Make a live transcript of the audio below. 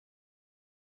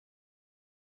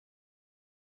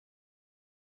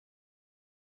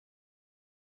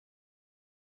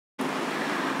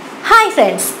Hi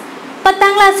friends,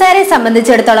 10ാം ക്ലാസ്സുകാരെ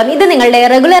സംബന്ധിച്ചിടത്തോളം ഇത് നിങ്ങളുടെ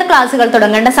റെഗുലർ ക്ലാസ്സുകൾ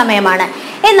തുടങ്ങേണ്ട സമയമാണ്.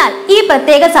 എന്നാൽ ഈ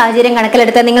പ്രത്യേക സാഹചര്യം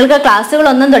കണക്കിലെടുത്ത് നിങ്ങൾക്ക്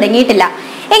ക്ലാസ്സുകളൊന്നും തുടങ്ങിയിട്ടില്ല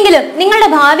എങ്കിലും നിങ്ങളുടെ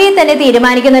ഭാവിയെ തന്നെ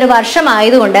തീരുമാനിക്കുന്ന ഒരു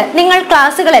വർഷമായതുകൊണ്ട് നിങ്ങൾ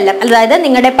ക്ലാസ്സുകളെല്ലാം, അതായത്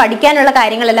നിങ്ങളുടെ പഠിക്കാനുള്ള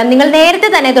കാര്യങ്ങളെല്ലാം നിങ്ങൾ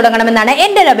നേരത്തെ തന്നെ തുടങ്ങണമെന്നാണ്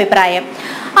എൻ്റെ ഒരു അഭിപ്രായം.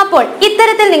 അപ്പോൾ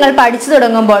ഇത്തരത്തിൽ നിങ്ങൾ പഠിച്ചു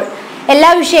തുടങ്ങുമ്പോൾ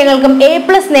എല്ലാ വിഷയങ്ങൾക്കും A+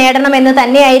 നേടണമെന്ന്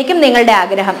തന്നെയായിരിക്കും നിങ്ങളുടെ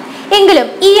ആഗ്രഹം. എങ്കിലും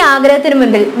ഈ ആഗ്രഹത്തിന്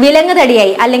മുൻപിൽ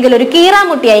വിലങ്ങുതടിയായി അല്ലെങ്കിൽ ഒരു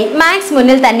കീറാമുട്ടിയായി മാത്സ്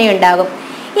മുന്നിൽ തന്നെ ഉണ്ടാകും.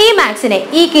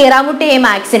 ഈ കീറാമുട്ടിയെ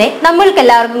മാത്സിനെ നമ്മൾക്ക്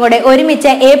എല്ലാവർക്കും കൂടെ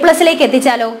ഒരുമിച്ച് A+ലേക്ക്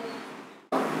എത്തിച്ചാലോ?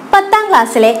 10ാം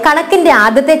ക്ലാസ്സിലെ കണക്കിന്റെ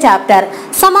ആദ്യത്തെ ചാപ്റ്റർ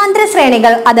സമാന്തര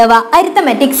ശ്രേണികൾ അഥവാ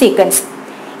അരിത്തമെറ്റിക് സീക്വൻസ്.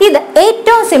 ഇത്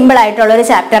ഏറ്റവും സിമ്പിൾ ആയിട്ടുള്ള ഒരു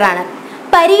ചാപ്റ്റർ ആണ്.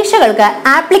 പരീക്ഷകൾക്ക്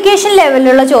ആപ്ലിക്കേഷൻ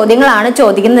ലെവലിലുള്ള ചോദ്യങ്ങളാണ്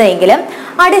ചോദിക്കുന്നതെങ്കിലും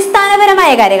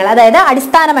അടിസ്ഥാനപരമായ കാര്യങ്ങൾ, അതായത്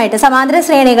അടിസ്ഥാനമായിട്ട് സമാന്തര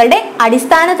ശ്രേണികളുടെ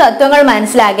അടിസ്ഥാന തത്വങ്ങൾ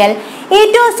മനസ്സിലാക്കിയാൽ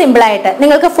ഏറ്റവും സിമ്പിളായിട്ട്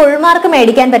നിങ്ങൾക്ക് ഫുൾ മാർക്ക്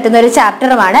മേടിക്കാൻ പറ്റുന്ന ഒരു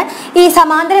ചാപ്റ്ററുമാണ് ഈ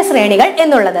സമാന്തര ശ്രേണികൾ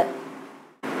എന്നുള്ളത്.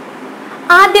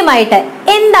 ആദ്യമായിട്ട്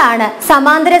എന്താണ്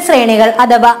സമാന്തര ശ്രേണികൾ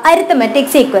അഥവാ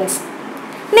അരിത്തമെറ്റിക് സീക്വൻസ്?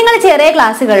 നിങ്ങൾ ചെറിയ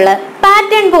ക്ലാസ്സുകളിൽ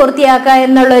പാറ്റേൺ പൂർത്തിയാക്കുക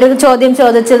എന്നുള്ളൊരു ചോദ്യം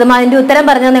ചോദിച്ചതും അതിന്റെ ഉത്തരം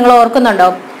പറഞ്ഞത് നിങ്ങൾ ഓർക്കുന്നുണ്ടോ?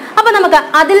 അപ്പൊ നമുക്ക്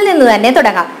അതിൽ നിന്ന് തന്നെ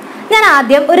തുടങ്ങാം. ഞാൻ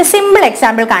ആദ്യം ഒരു സിമ്പിൾ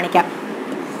എക്സാമ്പിൾ കാണിക്കാം.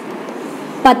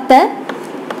 10,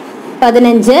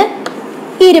 15,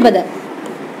 20.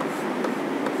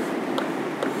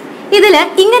 ഇതില്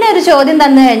ഇങ്ങനെ ഒരു ചോദ്യം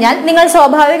തന്നു കഴിഞ്ഞാൽ നിങ്ങൾ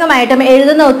സ്വാഭാവികമായിട്ടും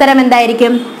എഴുതുന്ന ഉത്തരം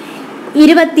എന്തായിരിക്കും?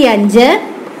 25,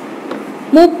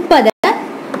 30,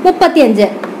 35.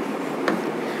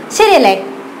 ശരിയല്ലേ?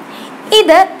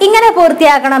 ഇത് ഇങ്ങനെ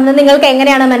പൂർത്തിയാക്കണമെന്ന് നിങ്ങൾക്ക്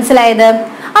എങ്ങനെയാണ് മനസ്സിലായത്?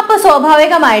 അപ്പൊ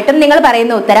സ്വാഭാവികമായിട്ടും നിങ്ങൾ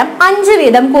പറയുന്ന ഉത്തരം 5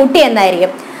 വീതം കൂട്ടി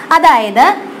എന്നായിരിക്കും. അതായത്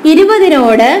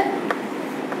 20നോട്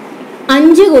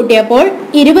 5 കൂട്ടിയപ്പോൾ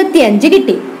 25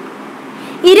 കിട്ടി.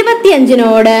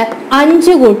 25നോട്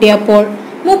 5 കൂട്ടിയപ്പോൾ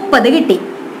 30 കിട്ടി.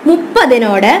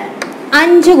 30നോട്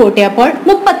 5 കൂട്ടിയപ്പോൾ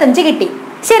 35 കിട്ടി.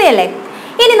 ശരിയല്ലേ?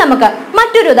 ഇനി നമുക്ക്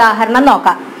മറ്റൊരു ഉദാഹരണം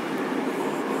നോക്കാം.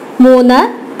 3,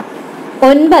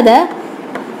 9,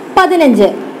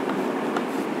 15.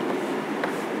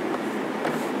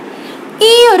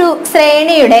 ഈ ഒരു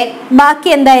ശ്രേണിയുടെ ബാക്കി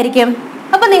എന്തായിരിക്കും?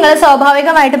 അപ്പൊ നിങ്ങൾ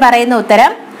സ്വാഭാവികമായിട്ട് പറയുന്ന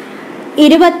ഉത്തരം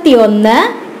 21,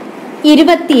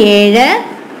 27,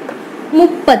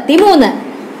 33.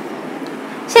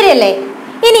 ശരിയല്ലേ?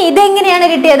 ഇനി ഇതെങ്ങനെയാണ്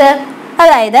കിട്ടിയത്?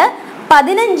 അതായത്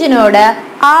 15നോട്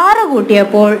 6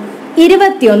 കൂട്ടിയപ്പോൾ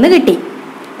 21 കിട്ടി.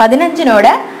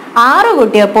 15നോട് 6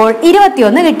 കൂട്ടിയപ്പോൾ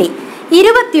 21 കിട്ടി.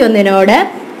 21നോട്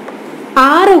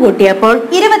 6 കൂട്ടിയപ്പോൾ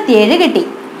 27 കിട്ടി.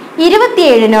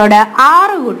 27നോട്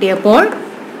 6 കൂട്ടിയപ്പോൾ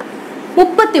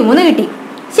 33 കിട്ടി.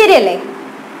 ശരിയല്ലേ?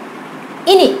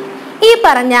 ഇനി ഈ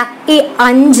പറഞ്ഞ ഈ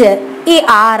 5, ഈ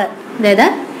 6, അതായത്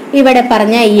ഇവിടെ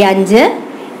പറഞ്ഞ ഈ 5,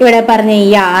 ഇവിടെ പറഞ്ഞ ഈ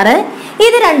 6,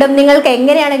 ഇത് രണ്ടും നിങ്ങൾക്ക്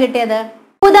എങ്ങനെയാണ് കിട്ടിയത്?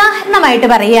 ഉദാഹരണമായിട്ട്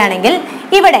പറയുകയാണെങ്കിൽ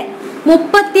ഇവിടെ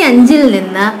 35ൽ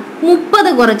നിന്ന്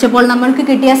 30 കുറച്ചപ്പോൾ നമ്മൾക്ക്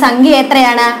കിട്ടിയ സംഖ്യ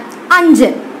എത്രയാണ്? 5.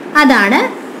 അതാണ്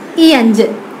ഈ 5.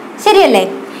 ശരിയല്ലേ?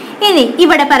 ഇനി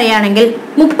ഇവിടെ പറയുകയാണെങ്കിൽ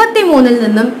 33ൽ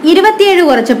നിന്നും 27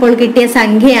 കുറച്ചപ്പോൾ കിട്ടിയ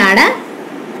സംഖ്യയാണ്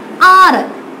 6.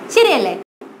 ശരിയല്ലേ?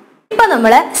 ഇപ്പൊ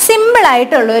നമ്മള് സിമ്പിൾ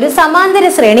ആയിട്ടുള്ള ഒരു സമാന്തര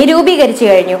ശ്രേണി രൂപീകരിച്ചു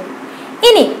കഴിഞ്ഞു.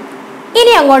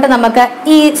 ഇനി അങ്ങോട്ട് നമുക്ക്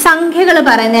ഈ സംഖ്യകൾ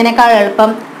പറയുന്നതിനേക്കാൾ എളുപ്പം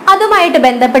അതുമായിട്ട്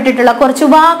ബന്ധപ്പെട്ടിട്ടുള്ള കുറച്ച്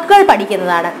വാക്കുകൾ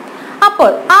പഠിക്കുന്നതാണ്. അപ്പോൾ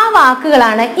ആ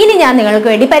വാക്കുകളാണ് ഇനി ഞാൻ നിങ്ങൾക്ക്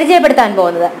വേണ്ടി പരിചയപ്പെടുത്താൻ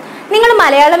പോകുന്നത്. നിങ്ങൾ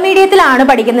മലയാളം മീഡിയത്തിലാണ്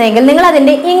പഠിക്കുന്നതെങ്കിൽ നിങ്ങൾ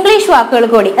അതിന്റെ ഇംഗ്ലീഷ് വാക്കുകൾ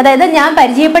കൂടി, അതായത് ഞാൻ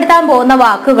പരിചയപ്പെടുത്താൻ പോകുന്ന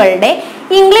വാക്കുകളുടെ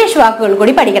ഇംഗ്ലീഷ് വാക്കുകൾ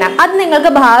കൂടി പഠിക്കണം. അത്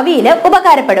നിങ്ങൾക്ക് ഭാവിയിൽ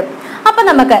ഉപകാരപ്പെടും. അപ്പൊ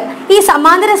നമുക്ക് ഈ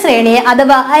സമാന്തര ശ്രേണിയെ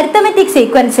അഥവാ അരിത്തമെറ്റിക്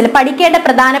സീക്വൻസിൽ പഠിക്കേണ്ട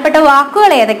പ്രധാനപ്പെട്ട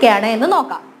വാക്കുകൾ ഏതൊക്കെയാണ് എന്ന്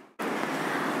നോക്കാം.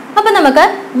 അപ്പൊ നമുക്ക്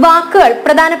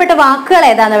പ്രധാനപ്പെട്ട വാക്കുകൾ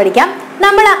ഏതാന്ന് പഠിക്കാം.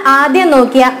 നമ്മൾ ആദ്യം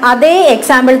നോക്കിയ അതേ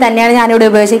എക്സാമ്പിൾ തന്നെയാണ് ഞാനിവിടെ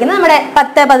ഉപയോഗിച്ചിരിക്കുന്നത്. നമ്മുടെ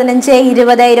 10, 15,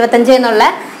 20, 25 എന്നുള്ള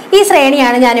ഈ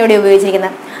ശ്രേണിയാണ് ഞാനിവിടെ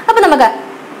ഉപയോഗിച്ചിരിക്കുന്നത്. അപ്പൊ നമുക്ക്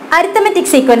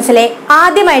അരിത്തമെറ്റിക് സീക്വൻസിലെ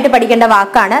ആദ്യമായിട്ട് പഠിക്കേണ്ട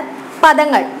വാക്കാണ്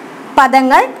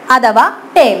പദങ്ങൾ അഥവാ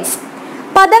ടേംസ്.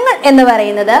 പദങ്ങൾ എന്ന്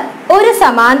പറയുന്നത് ഒരു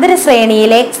സമാന്തര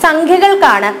ശ്രേണിയിലെ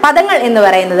സംഖ്യകൾക്കാണ് പദങ്ങൾ എന്ന്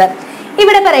പറയുന്നത്.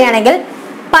 ഇവിടെ പറയുകയാണെങ്കിൽ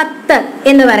 10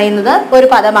 എന്ന് പറയുന്നത് ഒരു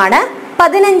പദമാണ്,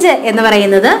 15 എന്ന്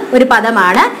പറയുന്നത് ഒരു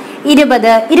പദമാണ്,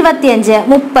 20, 25,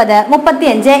 30,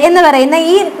 35 എന്ന് പറയുന്ന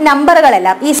ഈ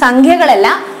നമ്പറുകളെല്ലാം, ഈ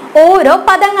സംഖ്യകളെല്ലാം ഓരോ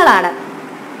പദങ്ങളാണ്.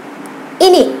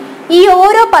 ഇനി ഈ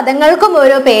ഓരോ പദങ്ങൾക്കും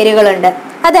ഓരോ പേരുകളുണ്ട്.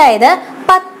 അതായത്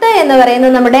 10 എന്ന്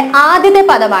പറയുന്നത് നമ്മുടെ ആദ്യത്തെ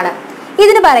പദമാണ്.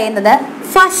 ഇതിന് പറയുന്നത്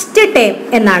ഫസ്റ്റ് ടേം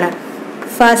എന്നാണ്.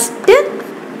 First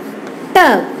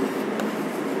term.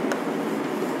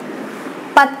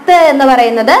 10 എന്ന്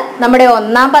പറയുന്നത് നമ്മുടെ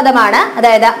ഒന്നാം പദമാണ്,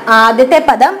 അതായത് ആദ്യത്തെ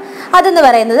പദം. അതെന്ന്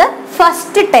പറയുന്നത്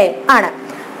ഫസ്റ്റ് ടേം ആണ്.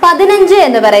 15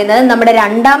 എന്ന് പറയുന്നത് നമ്മുടെ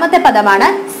രണ്ടാമത്തെ പദമാണ്,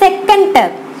 സെക്കൻഡ്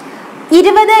ടേം.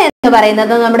 20 എന്ന്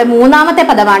പറയുന്നത് നമ്മുടെ മൂന്നാമത്തെ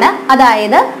പദമാണ്,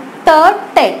 അതായത് തേർഡ്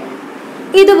ടേം.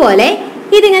 ഇതുപോലെ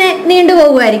ഇതിങ്ങനെ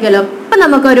നീണ്ടുപോകുമായിരിക്കുമല്ലോ. അപ്പൊ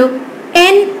നമുക്കൊരു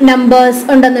n നമ്പേഴ്സ്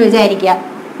ഉണ്ടെന്ന് വിചാരിക്കുക.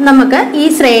 നമുക്ക് ഈ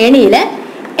ശ്രേണിയിൽ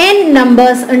n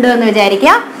നമ്പേഴ്സ് ഉണ്ട് എന്ന്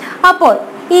വിചാരിക്കുക. അപ്പോൾ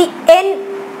ഈ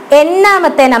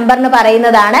എന്നാമത്തെ നമ്പറിന്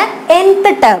പറയുന്നതാണ് nth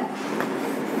ടേം.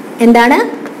 എന്താണ്?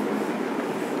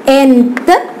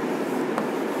 nth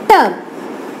term.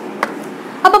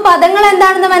 അപ്പൊ പദങ്ങൾ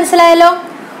എന്താണെന്ന് മനസ്സിലായല്ലോ.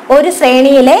 ഒരു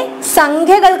ശ്രേണിയിലെ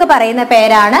സംഖ്യകൾക്ക് പറയുന്ന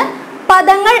പേരാണ്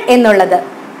പദങ്ങൾ എന്നുള്ളത്.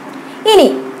 ഇനി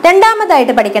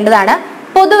രണ്ടാമതായിട്ട് പഠിക്കേണ്ടതാണ്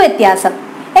പൊതുവ്യത്യാസം.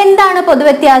 എന്താണ്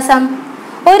പൊതുവ്യത്യാസം?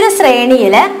 ഒരു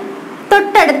ശ്രേണിയില്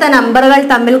തൊട്ടടുത്ത നമ്പറുകൾ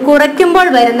തമ്മിൽ കുറയ്ക്കുമ്പോൾ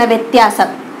വരുന്ന വ്യത്യാസം,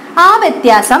 ആ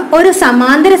വ്യത്യാസം ഒരു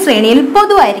സമാന്തര ശ്രേണിയിൽ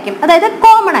പൊതുവായിരിക്കും, അതായത്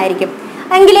കോമൺ ആയിരിക്കും.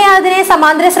 എങ്കിലേ അതിനെ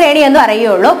സമാന്തര ശ്രേണി എന്ന്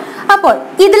പറയുള്ളൂ. അപ്പോൾ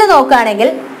ഇതിൽ നോക്കുകയാണെങ്കിൽ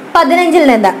 15-ൽ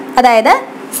നിന്ന്, അതായത്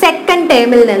സെക്കൻഡ്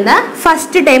ടേമിൽ നിന്ന്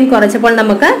ഫസ്റ്റ് ടേം കുറച്ചപ്പോൾ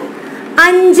നമുക്ക്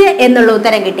 5 എന്നുള്ള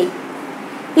ഉത്തരം കിട്ടി.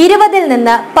 20-ൽ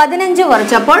നിന്ന് 15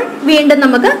 കുറച്ചപ്പോൾ വീണ്ടും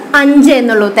നമുക്ക് 5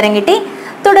 എന്നുള്ള ഉത്തരം കിട്ടി.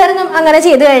 തുടർന്നും അങ്ങനെ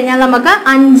ചെയ്തു കഴിഞ്ഞാൽ നമുക്ക്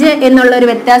 5 എന്നുള്ള ഒരു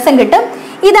വ്യത്യാസം കിട്ടും.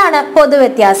 ഇതാണ്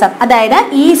പൊതുവ്യത്യാസം. അതായത്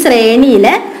ഈ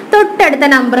ശ്രേണിയില് തൊട്ടടുത്ത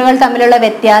നമ്പറുകൾ തമ്മിലുള്ള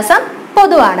വ്യത്യാസം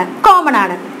പൊതുവാണ്, കോമൺ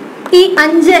ആണ്. ഈ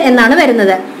 5 എന്നാണ്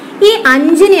വരുന്നത്. ഈ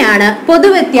 5-നെയാണ്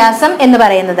പൊതുവ്യത്യാസം എന്ന്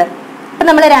പറയുന്നത്. അപ്പൊ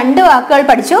നമ്മൾ 2 വാക്കുകൾ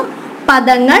പഠിച്ചു: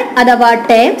 പദങ്ങൾ അഥവാ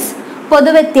ടേംസ്,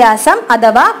 പൊതുവ്യത്യാസം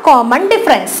അഥവാ കോമൺ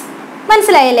ഡിഫറൻസ്.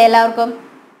 മനസ്സിലായില്ലേ എല്ലാവർക്കും?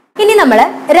 ഇനി നമ്മൾ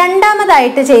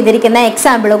രണ്ടാമതായിട്ട് ചെയ്തിരിക്കുന്ന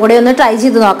എക്സാമ്പിൾ കൂടി ഒന്ന് ട്രൈ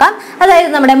ചെയ്ത് നോക്കാം. അതായത്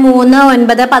നമ്മുടെ 3,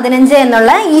 9, 15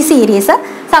 എന്നുള്ള ഈ സീരീസ്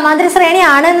സമാന്തര ശ്രേണി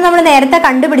ആണ് എന്ന് നമ്മൾ നേരത്തെ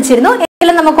കണ്ടുപിടിച്ചിരുന്നു.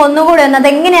 എങ്കിലും നമുക്ക് ഒന്നുകൂടി ഒന്ന്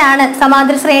അതെങ്ങനെയാണ്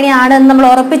സമാന്തര ശ്രേണി ആണ് എന്ന് നമ്മൾ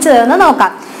ഉറപ്പിച്ചതെന്ന്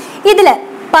നോക്കാം. ഇതില്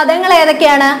പദങ്ങൾ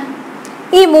ഏതൊക്കെയാണ്?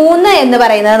 ഈ 3 എന്ന്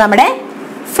പറയുന്നത് നമ്മുടെ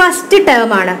ഫസ്റ്റ്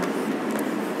ടേം ആണ്.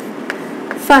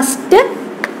 ഫസ്റ്റ്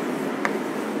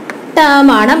ടേം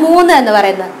ആണ് 3 എന്ന്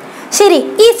പറയുന്നത്. ശരി,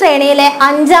 ഈ ശ്രേണിയിലെ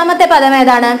 5-ാമത്തെ പദം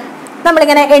ഏതാണ്?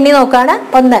 നമ്മളിങ്ങനെ എണ്ണി നോക്കുകയാണ്.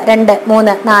 1, 2,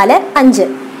 3, 4, 5.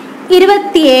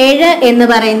 27 എന്ന്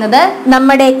പറയുന്നത്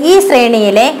നമ്മുടെ ഈ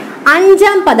ശ്രേണിയിലെ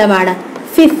 5-ാം പദമാണ്,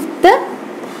 ഫിഫ്ത്ത്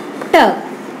ടേം.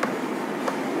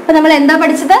 അപ്പൊ നമ്മൾ എന്താ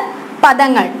പഠിച്ചത്?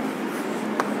 പദങ്ങൾ.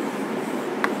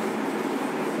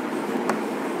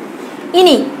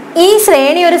 ഇനി ഈ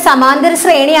ശ്രേണി ഒരു സമാന്തര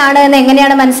ശ്രേണിയാണ് എന്ന്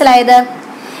എങ്ങനെയാണ് മനസ്സിലായത്?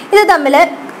 ഇത് തമ്മിൽ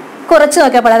കുറച്ച്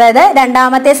നോക്കിയപ്പോൾ, അതായത്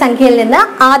രണ്ടാമത്തെ സംഖ്യയിൽ നിന്ന്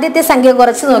ആദ്യത്തെ സംഖ്യ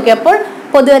കുറച്ച് നോക്കിയപ്പോൾ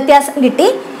പൊതുവ്യത്യാസം കിട്ടി.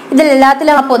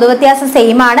 ഇതിലെല്ലാത്തിലും ആ പൊതുവ്യത്യാസം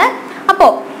സെയിം ആണ്. അപ്പോൾ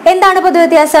എന്താണ്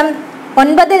പൊതുവ്യത്യാസം?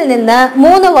 9-ൽ നിന്ന്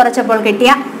 3 കുറച്ചപ്പോൾ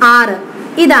കിട്ടിയ 6,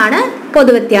 ഇതാണ്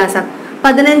പൊതുവ്യത്യാസം.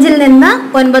 15-ൽ നിന്ന്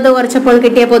 9 കുറച്ചപ്പോൾ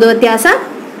കിട്ടിയ പൊതുവ്യത്യാസം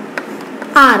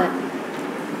 6.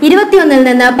 21-ൽ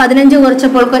നിന്ന് 15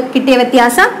 കുറച്ചപ്പോൾ കിട്ടിയ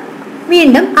വ്യത്യാസം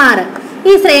വീണ്ടും 6.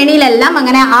 ഈ ശ്രേണിയിലെല്ലാം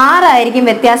അങ്ങനെ 6 ആയിരിക്കും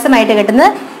വ്യത്യാസമായിട്ട്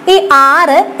കിട്ടുന്നത്. ഈ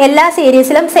 6 എല്ലാ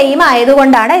സീരീസിലും സെയിം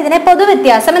ആയതുകൊണ്ടാണ് ഇതിനെ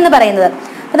പൊതുവ്യത്യാസം എന്ന് പറയുന്നത്.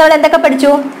 അപ്പൊ നമ്മൾ എന്തൊക്കെ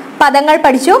പഠിച്ചു? പദങ്ങൾ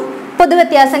പഠിച്ചു,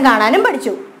 പൊതുവ്യത്യാസം കാണാനും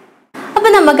പഠിച്ചു. അപ്പൊ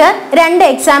നമുക്ക് 2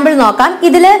 എക്സാമ്പിൾ നോക്കാം.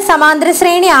 ഇതില് സമാന്തര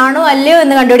ശ്രേണി ആണോ അല്ലയോ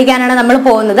എന്ന് കണ്ടുപിടിക്കാനാണ് നമ്മൾ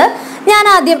പോകുന്നത്. ഞാൻ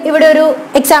ആദ്യം ഇവിടെ ഒരു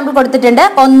എക്സാമ്പിൾ കൊടുത്തിട്ടുണ്ട്.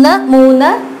 1, 3,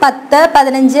 10,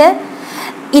 15,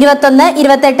 21,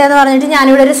 28 എന്ന് പറഞ്ഞിട്ട്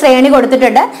ഞാനിവിടെ ഒരു ശ്രേണി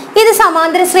കൊടുത്തിട്ടുണ്ട്. ഇത്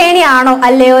സമാന്തര ശ്രേണി ആണോ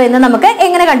അല്ലയോ എന്ന് നമുക്ക്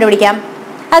എങ്ങനെ കണ്ടുപിടിക്കാം?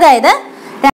 അതായത്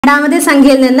രണ്ടാമത്തെ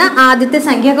സംഖ്യയിൽ നിന്ന് ആദ്യത്തെ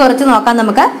സംഖ്യ കുറച്ച് നോക്കാം.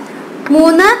 നമുക്ക്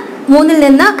 3-ൽ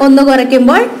നിന്ന് 1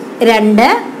 കുറയ്ക്കുമ്പോൾ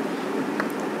 2.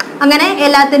 അങ്ങനെ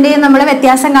എല്ലാത്തിന്റെയും നമ്മൾ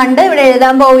വ്യത്യാസം കണ്ട് ഇവിടെ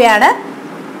എഴുതാൻ പോവുകയാണ്.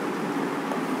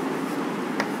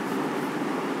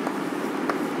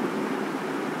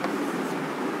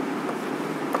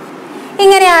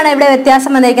 ഇങ്ങനെയാണ് ഇവിടെ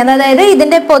വ്യത്യാസം വന്നിരിക്കുന്നത്. അതായത്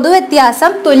ഇതിന്റെ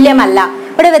പൊതുവ്യത്യാസം തുല്യമല്ല.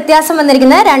 ഇവിടെ വ്യത്യാസം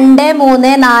വന്നിരിക്കുന്നത് 2,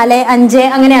 3, 4, 5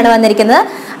 അങ്ങനെയാണ് വന്നിരിക്കുന്നത്.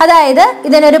 അതായത്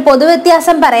ഇതിനൊരു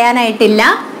പൊതുവ്യത്യാസം പറയാനായിട്ടില്ല.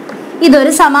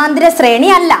 ഇതൊരു സമാന്തര ശ്രേണി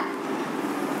അല്ല.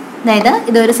 അതായത്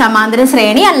ഇതൊരു സമാന്തര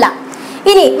ശ്രേണി അല്ല.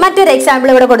 ഇനി മറ്റൊരു എക്സാമ്പിൾ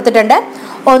ഇവിടെ കൊടുത്തിട്ടുണ്ട്.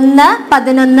 1,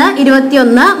 11,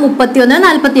 21, 31,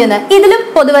 41. ഇതിലും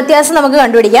പൊതുവ്യത്യാസം നമുക്ക്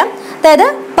കണ്ടുപിടിക്കാം. അതായത്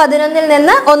 11-ൽ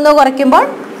നിന്ന് 1 കുറയ്ക്കുമ്പോൾ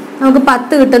നമുക്ക്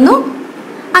 10 കിട്ടുന്നു.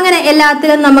 അങ്ങനെ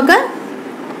എല്ലാത്തിലും നമുക്ക്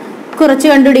കുറച്ച്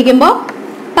കണ്ടുപിടിക്കുമ്പോൾ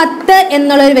 10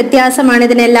 എന്നുള്ളൊരു വ്യത്യാസമാണ്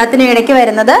ഇതിനെല്ലാത്തിനും ഇടയ്ക്ക്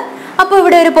വരുന്നത്. അപ്പോൾ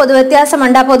ഇവിടെ ഒരു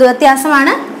പൊതുവ്യത്യാസമുണ്ട്. ആ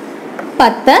പൊതുവ്യത്യാസമാണ്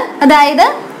 10. അതായത്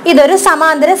ഇതൊരു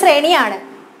സമാന്തര ശ്രേണിയാണ്.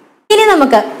 ഇനി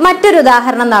നമുക്ക് മറ്റൊരു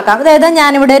ഉദാഹരണം നോക്കാം. അതായത്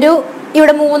ഞാനിവിടെ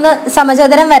ഇവിടെ 3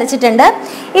 സമചതുരം വരച്ചിട്ടുണ്ട്.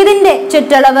 ഇതിന്റെ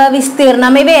ചുറ്റളവ്,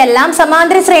 വിസ്തീർണം ഇവയെല്ലാം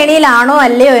സമാന്തര ശ്രേണിയിലാണോ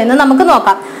അല്ലയോ എന്ന് നമുക്ക്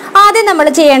നോക്കാം. ആദ്യം നമ്മൾ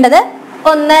ചെയ്യേണ്ടത്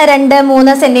 1, 2,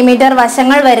 3 സെന്റിമീറ്റർ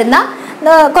വശങ്ങൾ വരുന്ന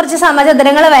കുറച്ച്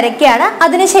സമചതുരങ്ങൾ വരയ്ക്കുകയാണ്.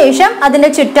 അതിനുശേഷം അതിന്റെ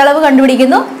ചുറ്റളവ്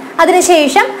കണ്ടുപിടിക്കുന്നു.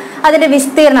 അതിനുശേഷം അതിന്റെ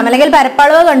വിസ്തീർണം അല്ലെങ്കിൽ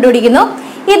പരപ്പളവ് കണ്ടുപിടിക്കുന്നു.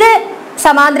 ഇത്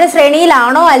സമാന്തര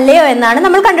ശ്രേണിയിലാണോ അല്ലയോ എന്നാണ്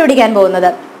നമ്മൾ കണ്ടുപിടിക്കാൻ പോകുന്നത്.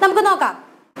 നമുക്ക് നോക്കാം.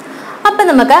 അപ്പൊ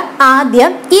നമുക്ക്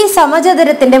ആദ്യം ഈ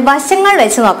സമചതുരത്തിന്റെ വശങ്ങൾ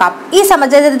വെച്ച് നോക്കാം. ഈ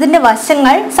സമചതുരത്തിന്റെ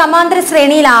വശങ്ങൾ സമാന്തര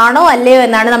ശ്രേണിയിലാണോ അല്ലയോ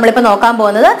എന്നാണ് നമ്മളിപ്പോ നോക്കാൻ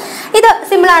പോകുന്നത്. ഇത്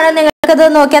സിമ്പിൾ ആണ്, നിങ്ങൾക്കത്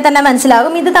നോക്കിയാൽ തന്നെ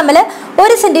മനസ്സിലാകും. ഇത് തമ്മിൽ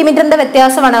 1 സെന്റിമീറ്ററിന്റെ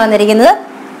വ്യത്യാസമാണ് വന്നിരിക്കുന്നത്.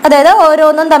 അതായത്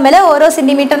ഓരോന്നും തമ്മിൽ ഓരോ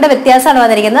സെന്റിമീറ്ററിന്റെ വ്യത്യാസമാണ്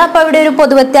വന്നിരിക്കുന്നത്. അപ്പൊ ഇവിടെ ഒരു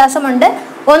പൊതുവ്യത്യാസമുണ്ട്,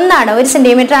 1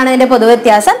 സെന്റിമീറ്റർ ആണ് ഇതിന്റെ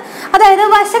പൊതുവ്യത്യാസം. അതായത്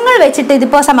വശങ്ങൾ വെച്ചിട്ട്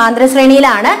ഇതിപ്പോ സമാന്തര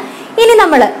ശ്രേണിയിലാണ്. ഇനി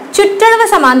നമ്മൾ ചുറ്റളവ്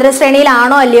സമാന്തര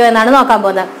ശ്രേണിയിലാണോ അല്ലയോ എന്നാണ് നോക്കാൻ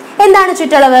പോകുന്നത്. എന്താണ്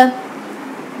ചുറ്റളവ്?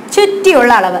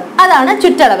 ചുറ്റിയുള്ള അളവ്, അതാണ്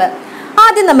ചുറ്റളവ്.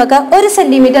 ആദ്യം നമുക്ക് 1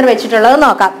 സെന്റിമീറ്റർ വെച്ചിട്ടുള്ളത്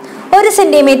നോക്കാം. 1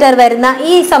 സെന്റിമീറ്റർ വരുന്ന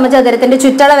ഈ സമചതുരത്തിന്റെ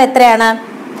ചുറ്റളവ് എത്രയാണ്?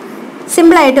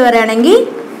 സിമ്പിൾ ആയിട്ട് പറയുകയാണെങ്കിൽ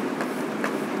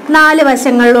 4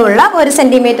 വശങ്ങളിലുള്ള 1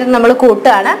 സെന്റിമീറ്റർ നമ്മൾ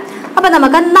കൂട്ടുകയാണ്. അപ്പൊ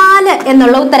നമുക്ക് 4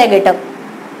 എന്നുള്ള ഉത്തരം കിട്ടും.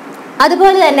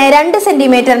 അതുപോലെ തന്നെ 2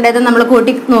 സെന്റിമീറ്ററിൻ്റെത് നമ്മൾ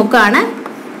കൂട്ടി നോക്കുകയാണ്.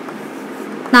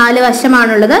 4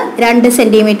 വശമാണുള്ളത്, 2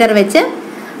 സെന്റിമീറ്റർ വെച്ച്.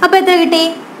 അപ്പൊ എത്ര കിട്ടി?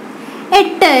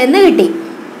 8 എന്ന് കിട്ടി.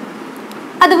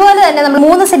 അതുപോലെ തന്നെ നമ്മൾ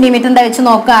 3 സെന്റിമീറ്ററിന്റെ വെച്ച്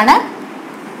നോക്കുകയാണ്.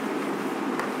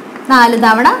 4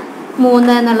 തവണ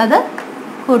 3 എന്നുള്ളത്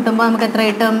കൂട്ടുമ്പോൾ നമുക്ക് എത്ര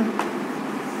കിട്ടും?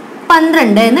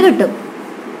 12 എന്ന് കിട്ടും.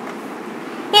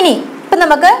 ഇനി ഇപ്പൊ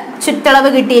നമുക്ക് ചുറ്റളവ്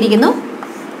കിട്ടിയിരിക്കുന്നു.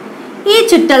 ഈ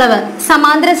ചുറ്റളവ്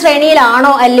സമാന്തര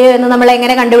ശ്രേണിയിലാണോ അല്ലയോ എന്ന് നമ്മൾ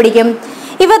എങ്ങനെ കണ്ടുപിടിക്കും?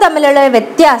 ഇവ തമ്മിലുള്ള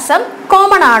വ്യത്യാസം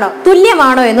കോമൺ ആണോ,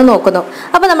 തുല്യമാണോ എന്ന് നോക്കുന്നു.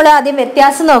 അപ്പൊ നമ്മൾ ആദ്യം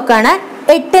വ്യത്യാസം നോക്കുകയാണ്.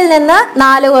 8-ൽ നിന്ന്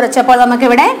 4 കുറച്ചപ്പോൾ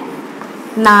നമുക്കിവിടെ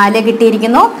 4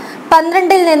 കിട്ടിയിരിക്കുന്നു.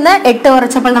 12-ൽ നിന്ന് 8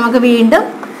 കുറച്ചപ്പോൾ നമുക്ക് വീണ്ടും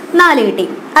 4 കിട്ടി.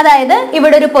 അതായത്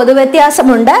ഇവിടെ ഒരു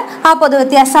പൊതുവ്യത്യാസമുണ്ട്. ആ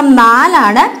പൊതുവ്യത്യാസം 4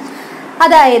 ആണ്.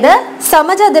 അതായത്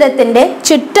സമചതുരത്തിന്റെ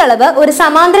ചുറ്റളവ് ഒരു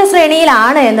സമാന്തര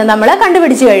ശ്രേണിയിലാണ് എന്ന് നമ്മൾ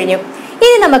കണ്ടുപിടിച്ചു കഴിഞ്ഞു.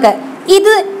 ഇനി നമുക്ക്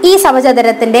ഈ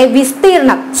സമചതുരത്തിന്റെ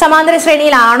വിസ്തീർണം സമാന്തര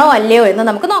ശ്രേണിയിലാണോ അല്ലയോ എന്ന്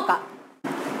നമുക്ക് നോക്കാം.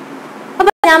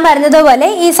 അപ്പൊ ഞാൻ പറഞ്ഞതുപോലെ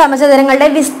ഈ സമചതുരങ്ങളുടെ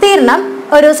വിസ്തീർണം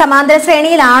ഒരു സമാന്തര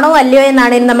ശ്രേണിയിലാണോ അല്ലയോ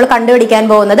എന്നാണ് ഇനി നമ്മൾ കണ്ടുപിടിക്കാൻ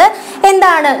പോകുന്നത്.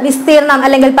 എന്താണ് വിസ്തീർണം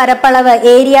അല്ലെങ്കിൽ പരപ്പളവ്,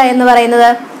 ഏരിയ എന്ന് പറയുന്നത്?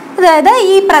 അതായത്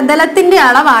ഈ പ്രതലത്തിന്റെ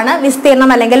അളവാണ് വിസ്തീർണം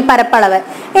അല്ലെങ്കിൽ പരപ്പളവ്.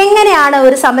 എങ്ങനെയാണ്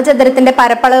ഒരു സമചതുരത്തിന്റെ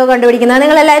പരപ്പളവ് കണ്ടുപിടിക്കുന്നത്?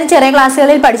 നിങ്ങൾ എല്ലാവരും ചെറിയ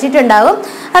ക്ലാസ്സുകളിൽ പഠിച്ചിട്ടുണ്ടാവും.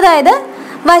 അതായത്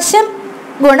വശം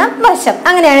ഗുണം വശം,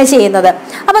 അങ്ങനെയാണ് ചെയ്യുന്നത്.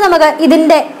 അപ്പൊ നമുക്ക്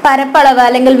ഇതിന്റെ പരപ്പളവ്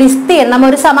അല്ലെങ്കിൽ വിസ്തീർണം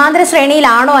ഒരു സമാന്തര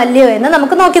ശ്രേണിയിലാണോ അല്ലയോ എന്ന്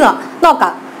നമുക്ക്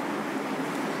നോക്കാം.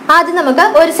 ആദ്യം നമുക്ക്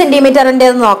 1 സെന്റിമീറ്ററിന്റെ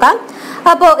നോക്കാം.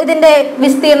 അപ്പോ ഇതിന്റെ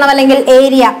വിസ്തീർണം അല്ലെങ്കിൽ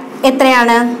ഏരിയ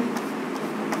എത്രയാണ്?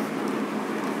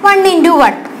 1 ×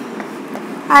 1.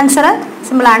 ആൻസർ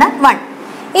സിമ്പിൾ ആണ്, 1.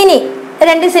 ഇനി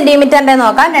 2 സെന്റിമീറ്ററിന്റെ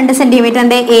നോക്കാം. 2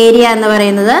 സെന്റിമീറ്ററിന്റെ ഏരിയ എന്ന്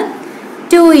പറയുന്നത്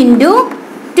 2 ×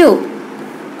 2.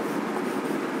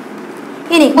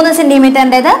 ഇനി 3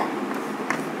 സെന്റിമീറ്ററിൻ്റെത്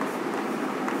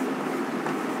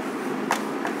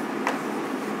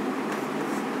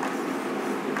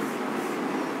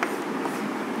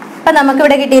 1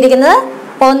 നമുക്കിവിടെ കിട്ടിയിരിക്കുന്നത്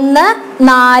 1,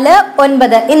 4,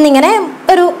 9 എന്നിങ്ങനെ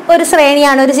ഒരു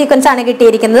ശ്രേണിയാണ്, ഒരു സീക്വൻസ് ആണ്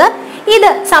കിട്ടിയിരിക്കുന്നത്. ഇത്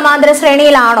സമാന്തര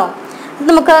ശ്രേണിയിലാണോ?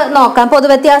 നമുക്ക് നോക്കാം.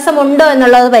 പൊതുവ്യത്യാസം ഉണ്ടോ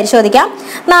എന്നുള്ളത് പരിശോധിക്കാം.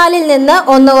 4-ൽ നിന്ന്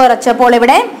 1 കുറച്ചപ്പോൾ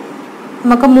ഇവിടെ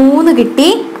നമുക്ക് 3 കിട്ടി.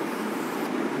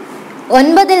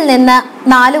 9-ൽ നിന്ന്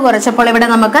 4 കുറച്ചപ്പോൾ ഇവിടെ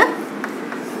നമുക്ക്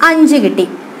 5 കിട്ടി.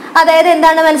 അതായത്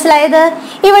എന്താണ് മനസ്സിലായത്?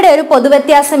 ഇവിടെ ഒരു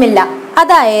പൊതുവ്യത്യാസമില്ല.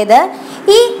 അതായത്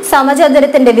ഈ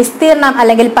സമചതുരത്തിന്റെ വിസ്തീർണം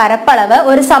അല്ലെങ്കിൽ പരപ്പളവ്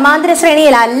ഒരു സമാന്തര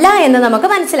ശ്രേണിയിലല്ല എന്ന് നമുക്ക്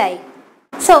മനസ്സിലായി.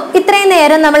 സോ ഇത്രയും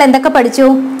നേരം നമ്മൾ എന്തൊക്കെ പഠിച്ചു?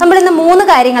 നമ്മൾ ഇന്ന് 3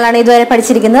 കാര്യങ്ങളാണ് ഇതുവരെ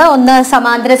പഠിച്ചിരിക്കുന്നത്. 1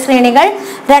 സമാന്തര ശ്രേണികൾ,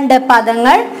 2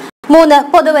 പദങ്ങൾ, 3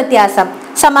 പൊതുവ്യത്യാസം.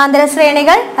 സമാന്തര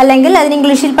ശ്രേണികൾ അല്ലെങ്കിൽ അതിന്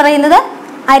ഇംഗ്ലീഷിൽ പറയുന്നത്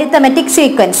അരിത്തമെറ്റിക്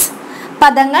സീക്വൻസ്.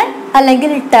 പദങ്ങൾ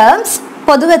അല്ലെങ്കിൽ ടേംസ്,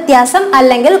 പൊതുവ്യത്യാസം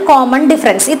അല്ലെങ്കിൽ കോമൺ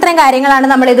ഡിഫറൻസ്. ഇത്രയും കാര്യങ്ങളാണ്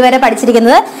നമ്മൾ ഇതുവരെ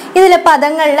പഠിച്ചിരിക്കുന്നത്. ഇതിലെ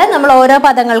പദങ്ങളിൽ നമ്മൾ ഓരോ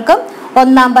പദങ്ങൾക്കും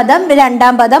 1-ാം പദം,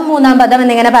 2-ാം പദം, 3-ാം പദം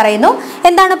എന്നിങ്ങനെ പറയുന്നു.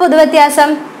 എന്താണ്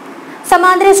പൊതുവ്യത്യാസം?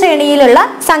 സമാന്തര ശ്രേണിയിലുള്ള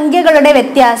സംഖ്യകളുടെ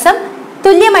വ്യത്യാസം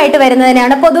തുല്യമായിട്ട്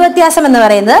വരുന്നതിനാണ് പൊതുവ്യത്യാസം എന്ന്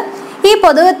പറയുന്നത്. ഈ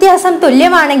പൊതുവ്യത്യാസം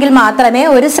തുല്യമാണെങ്കിൽ മാത്രമേ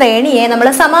ഒരു ശ്രേണിയെ നമ്മൾ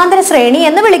സമാന്തര ശ്രേണി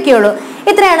എന്ന് വിളിക്കുകയുള്ളൂ.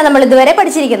 ഇത്രയാണ് നമ്മൾ ഇതുവരെ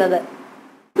പഠിച്ചിരിക്കുന്നത്.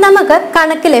 നമുക്ക്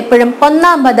കണക്കിൽ എപ്പോഴും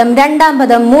 1-ാം പദം, 2-ാം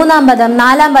പദം, 3-ാം പദം,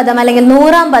 4-ാം പദം അല്ലെങ്കിൽ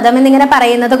 100-ാം പദം എന്നിങ്ങനെ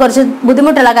പറയുന്നത് കുറച്ച്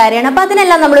ബുദ്ധിമുട്ടുള്ള കാര്യമാണ്. അപ്പൊ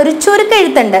അതിനെല്ലാം നമ്മളൊരു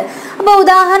ചുരുക്കെഴുത്തുണ്ട്. അപ്പോൾ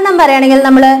ഉദാഹരണം പറയുകയാണെങ്കിൽ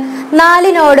നമ്മൾ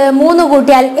 4-നോട് 3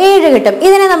 കൂട്ടിയാൽ 7 കിട്ടും.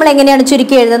 ഇതിനെ നമ്മൾ എങ്ങനെയാണ്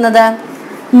ചുരുക്കി എഴുതുന്നത്?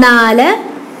 4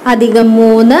 +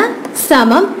 3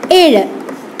 = 7.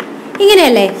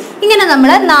 ഇങ്ങനെയല്ലേ? ഇങ്ങനെ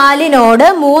നമ്മൾ 4-നോട്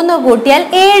 3 കൂട്ടിയാൽ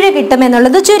 7 കിട്ടും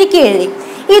എന്നുള്ളത് ചുരുക്കി എഴുതി.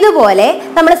 ഇതുപോലെ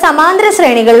നമ്മൾ സമാന്തര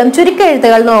ശ്രേണികളിലും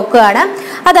ചുരുക്കെഴുത്തുകൾ നോക്കുകയാണ്.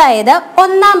 അതായത്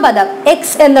 1-ാം പദം x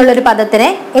എന്നുള്ളൊരു പദത്തിനെ,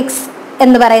 x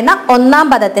എന്ന് പറയുന്ന 1-ാം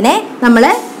പദത്തിനെ നമ്മൾ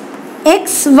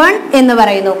x1 എന്ന്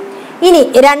പറയുന്നു. ഇനി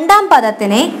 2-ാം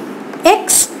പദത്തിനെ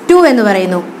x2 എന്ന്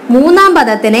പറയുന്നു. 3-ാം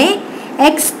പദത്തിനെ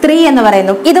x3 എന്ന്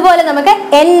പറയുന്നു. ഇതുപോലെ നമുക്ക്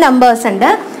n നമ്പേഴ്സ് ഉണ്ട്.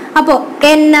 അപ്പോൾ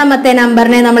n-ാമത്തെ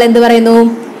നമ്പറിനെ നമ്മൾ എന്ത് പറയുന്നു?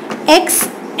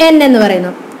 n എന്ന്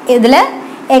പറയുന്നു. ഇതില്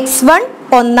x1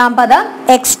 ഒന്നാം പദം,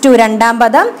 x2 രണ്ടാം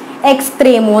പദം,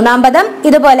 x3 മൂന്നാം പദം,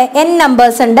 ഇതുപോലെ n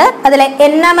നമ്പേഴ്സ് ഉണ്ട്. അതിലെ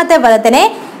n-ാമത്തെ പദത്തിനെ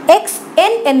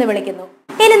xn എന്ന് വിളിക്കുന്നു.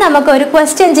 ഇനി നമുക്ക് ഒരു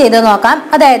ക്വസ്റ്റ്യൻ ചെയ്ത് നോക്കാം.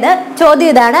 അതായത് ചോദ്യം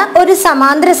ഇതാണ്: ഒരു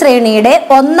സമാന്തര ശ്രേണിയുടെ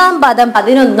ഒന്നാം പദം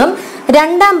 11ഉം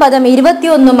രണ്ടാം പദം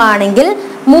 21ഉം ആണെങ്കിൽ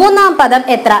മൂന്നാം പദം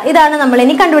എത്ര? ഇതാണ് നമ്മൾ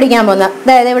ഇനി കണ്ടുപിടിക്കാൻ പോകുന്നത്.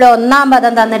 അതായത് ഇവിടെ ഒന്നാം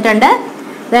പദം തന്നിട്ടുണ്ട്.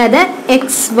 അതായത്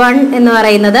x1 എന്ന്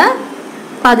പറയുന്നത്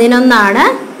 11 ആണ്,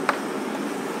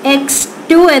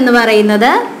 x2 എന്ന്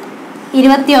പറയുന്നത്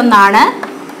 21 ആണ്.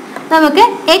 നമുക്ക്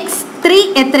x3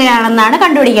 എത്രയാണെന്നാണ്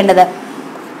കണ്ടുപിടിക്കേണ്ടത്.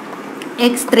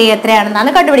 x3 എത്രയാണെന്നാണ്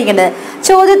കണ്ടുപിടിക്കേണ്ടത്.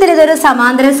 ചോദ്യത്തിൽ ഇതൊരു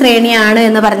സമാന്തര ശ്രേണിയാണ്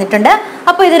എന്ന് പറഞ്ഞിട്ടുണ്ട്.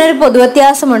 അപ്പോൾ ഇതിനൊരു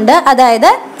പൊതുവ്യത്യാസമുണ്ട്. അതായത്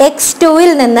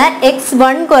x2ൽ നിന്ന്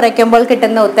x1 കുറയ്ക്കുമ്പോൾ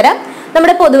കിട്ടുന്ന ഉത്തരം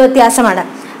നമ്മുടെ പൊതുവ്യത്യാസമാണ്.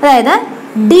 അതായത്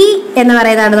d എന്ന്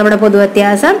പറയുന്നതാണ് നമ്മുടെ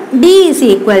പൊതുവ്യത്യാസം. d is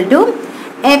equal to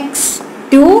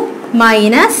x2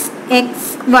 minus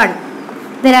x1.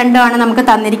 ഇത് രണ്ടുമാണ് നമുക്ക്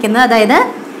തന്നിരിക്കുന്നത്. അതായത്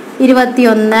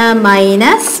 21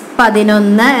 മൈനസ്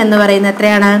 11 എന്ന് പറയുന്നത്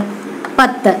എത്രയാണ്?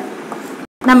 10.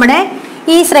 നമ്മുടെ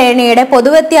ഈ ശ്രേണിയുടെ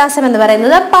പൊതുവ്യത്യാസം എന്ന്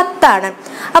പറയുന്നത് 10 ആണ്.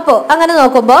 അപ്പോൾ അങ്ങനെ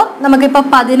നോക്കുമ്പോൾ നമുക്കിപ്പോൾ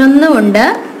 11 ഉണ്ട്,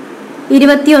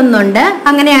 21 ഉണ്ട്.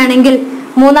 അങ്ങനെയാണെങ്കിൽ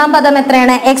മൂന്നാം പദം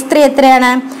എത്രയാണ്? x3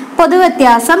 എത്രയാണ്?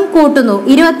 പൊതുവ്യത്യാസം കൂട്ടുന്നു.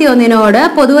 21നോട്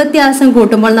പൊതുവ്യത്യാസം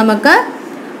കൂട്ടുമ്പോൾ നമുക്ക്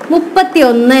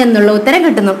 31 എന്നുള്ള ഉത്തരം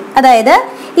കിട്ടുന്നു. അതായത്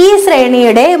ഈ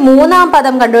ശ്രേണിയുടെ മൂന്നാം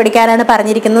പദം കണ്ടുപിടിക്കാനാണ്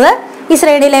പറഞ്ഞിരിക്കുന്നത്. ഈ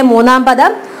ശ്രേണിയിലെ മൂന്നാം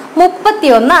പദം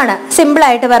 31 ആണ്. സിമ്പിൾ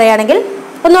ആയിട്ട് പറയുകയാണെങ്കിൽ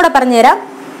ഒന്നുകൂടെ പറഞ്ഞുതരാം.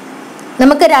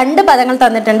 നമുക്ക് രണ്ട് പദങ്ങൾ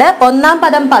തന്നിട്ടുണ്ട്. ഒന്നാം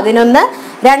പദം 11,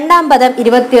 രണ്ടാം പദം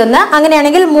 21.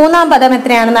 അങ്ങനെയാണെങ്കിൽ മൂന്നാം പദം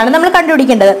എത്രയാണെന്നാണ് നമ്മൾ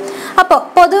കണ്ടുപിടിക്കേണ്ടത്. അപ്പോൾ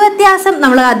പൊതുവ്യത്യാസം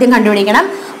നമ്മൾ ആദ്യം കണ്ടുപിടിക്കണം.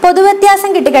 പൊതുവ്യത്യാസം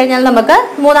കിട്ടിക്കഴിഞ്ഞാൽ നമുക്ക്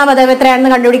മൂന്നാം പദം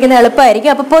എത്രയാണെന്ന് കണ്ടുപിടിക്കുന്നത്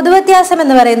എളുപ്പമായിരിക്കും. അപ്പോൾ പൊതുവ്യത്യാസം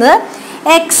എന്ന് പറയുന്നത്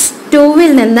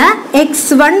x2ൽ നിന്ന്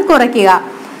x1 കുറയ്ക്കുക.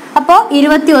 അപ്പോൾ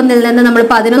 21ൽ നിന്ന് നമ്മൾ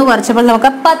 11 കുറച്ചപ്പോൾ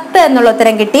നമുക്ക് 10 എന്നുള്ള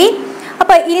ഉത്തരം കിട്ടി.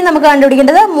 അപ്പോൾ ഇനി നമുക്ക്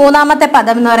കണ്ടുപിടിക്കേണ്ടത് മൂന്നാമത്തെ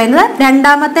പദം എന്ന് പറയുന്നത്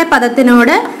രണ്ടാമത്തെ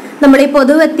പദത്തിനോട് നമ്മൾ ഈ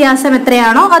പൊതുവ്യത്യാസം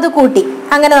എത്രയാണോ അത് കൂട്ടി.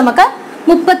 അങ്ങനെ നമുക്ക്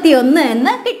 31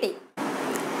 എന്ന് കിട്ടി.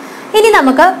 ഇനി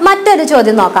നമുക്ക് മറ്റൊരു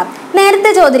ചോദ്യം നോക്കാം.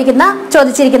 നേരത്തെ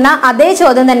ചോദിച്ചിരിക്കുന്ന അതേ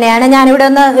ചോദ്യം തന്നെയാണ്. ഞാനിവിടെ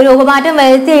ഒന്ന് രൂപമാറ്റം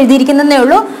വരുത്തി എഴുതിയിരിക്കുന്നതേ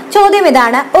ഉള്ളൂ. ചോദ്യം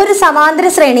ഇതാണ്: ഒരു സമാന്തര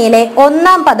ശ്രേണിയിലെ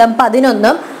ഒന്നാം പദം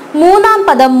 11ഉം മൂന്നാം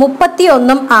പദം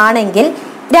 31ഉം ആണെങ്കിൽ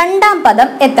രണ്ടാം പദം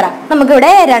എത്ര? നമുക്കിവിടെ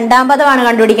രണ്ടാം പദമാണ്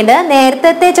കണ്ടുപിടിക്കേണ്ടത്.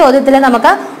 നേരത്തെ ചോദ്യത്തിൽ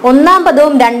നമുക്ക് ഒന്നാം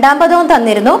പദവും രണ്ടാം പദവും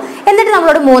തന്നിരുന്നു. എന്നിട്ട്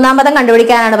നമ്മളോട് മൂന്നാം പദം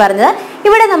കണ്ടുപിടിക്കാനാണ് പറഞ്ഞത്.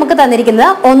 ഇവിടെ നമുക്ക് തന്നിരിക്കുന്നത്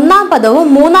ഒന്നാം പദവും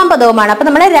മൂന്നാം പദവുമാണ്. അപ്പൊ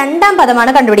നമ്മൾ രണ്ടാം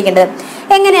പദമാണ് കണ്ടുപിടിക്കേണ്ടത്.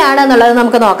 എങ്ങനെയാണ് എന്നുള്ളത്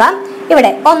നമുക്ക് നോക്കാം.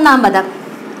 ഇവിടെ ഒന്നാം പദം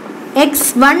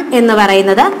x1 എന്ന്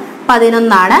പറയുന്നത്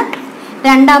 11 ആണ്.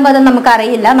 രണ്ടാം പദം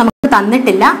നമുക്കറിയില്ല, നമുക്ക്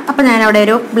തന്നിട്ടില്ല. അപ്പൊ ഞാൻ അവിടെ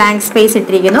ഒരു ബ്ലാങ്ക് സ്പേസ്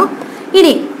ഇട്ടിരിക്കുന്നു.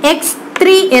 ഇനി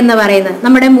x3 എന്ന് പറയുന്നത്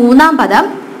നമ്മുടെ മൂന്നാം പദം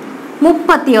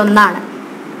 31 ആണ്.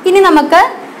 ഇനി നമുക്ക്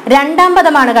രണ്ടാം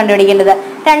പദമാണ് കണ്ടുപിടിക്കേണ്ടത്.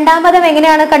 രണ്ടാം പദം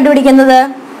എങ്ങനെയാണ് കണ്ടുപിടിക്കുന്നത്?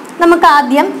 നമുക്ക്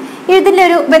ആദ്യം ഇതിൻ്റെ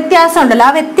ഒരു വ്യത്യാസം ഉണ്ടല്ലോ,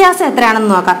 ആ വ്യത്യാസം എത്രയാണെന്ന്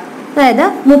നോക്കാം. അതായത്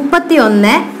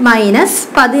 31 മൈനസ്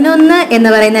 11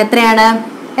 എന്ന് പറയുന്നത് എത്രയാണ്?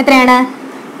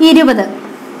 20.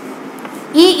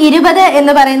 ഈ 20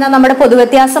 എന്ന് പറയുന്നത് നമ്മുടെ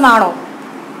പൊതുവ്യത്യാസമാണോ?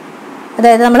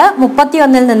 അതായത് നമ്മൾ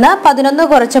 31ൽ നിന്ന് 11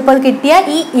 കുറച്ചപ്പോൾ കിട്ടിയ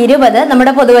ഈ 20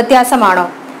 നമ്മുടെ പൊതുവ്യത്യാസമാണോ?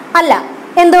 അല്ല.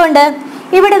 എന്തുകൊണ്ട്?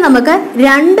 ഇവിടെ നമുക്ക്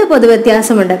രണ്ട്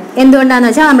പൊതുവ്യത്യാസമുണ്ട്. എന്തുകൊണ്ടാന്ന്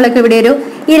വെച്ചാൽ നമ്മൾക്ക് ഇവിടെ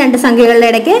ഈ രണ്ട് സംഖ്യകളുടെ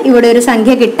ഇടയ്ക്ക് ഇവിടെ ഒരു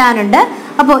സംഖ്യ കിട്ടാനുണ്ട്.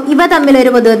 അപ്പോൾ ഇവ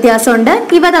തമ്മിലൊരു പൊതുവ്യത്യാസമുണ്ട്,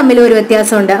 ഇവ തമ്മിലും ഒരു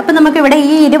വ്യത്യാസമുണ്ട്. അപ്പൊ നമുക്ക് ഇവിടെ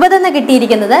ഈ 20 എന്ന്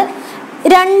കിട്ടിയിരിക്കുന്നത്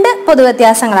രണ്ട്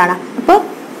പൊതുവ്യത്യാസങ്ങളാണ്. അപ്പോൾ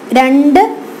രണ്ട്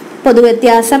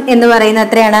പൊതുവ്യത്യാസം എന്ന് പറയുന്നത്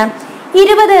എത്രയാണ്?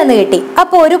 20 എന്ന് കിട്ടി.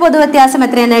 അപ്പോൾ ഒരു പൊതുവ്യത്യാസം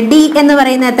എത്രയാണ്? d എന്ന്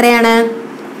പറയുന്നത് എത്രയാണ്?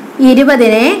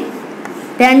 20നെ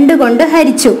 2 കൊണ്ട്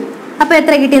ഹരിച്ചു. അപ്പൊ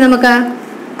എത്ര കിട്ടി നമുക്ക്?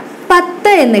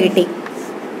 10 എന്ന് കിട്ടി.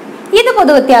 ഇത്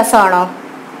പൊതുവ്യത്യാസമാണോ?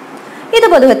 ഇത്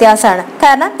പൊതുവ്യത്യാസമാണ്.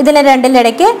 കാരണം ഇതിന്റെ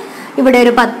രണ്ടിലിടയ്ക്ക് ഇവിടെ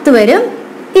ഒരു 10 വരും,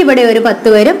 ഇവിടെ ഒരു 10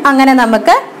 വരും. അങ്ങനെ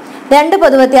നമുക്ക് രണ്ട്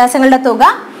പൊതുവ്യത്യാസങ്ങളുടെ തുക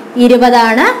 20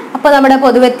 ആണ്. അപ്പൊ നമ്മുടെ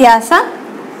പൊതുവ്യത്യാസം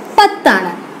 10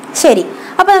 ആണ്. ശരി,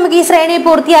 അപ്പൊ നമുക്ക് ഈ ശ്രേണി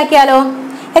പൂർത്തിയാക്കിയാലോ?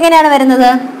 എങ്ങനെയാണ് വരുന്നത്?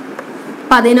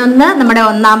 11 നമ്മുടെ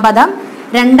ഒന്നാം പദം,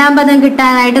 രണ്ടാം പദം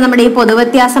കിട്ടാനായിട്ട് നമ്മുടെ ഈ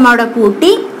പൊതുവ്യത്യാസം അവിടെ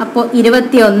കൂട്ടി. അപ്പോൾ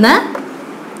 21.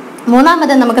 മൂന്നാം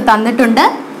പദം നമുക്ക് തന്നിട്ടുണ്ട്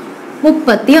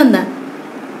 31.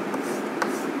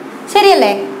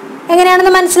 ശരിയല്ലേ?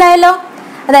 എങ്ങനെയാണെന്ന് മനസ്സിലായല്ലോ?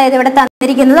 അതായത് ഇവിടെ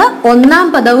തന്നിരിക്കുന്നത് ഒന്നാം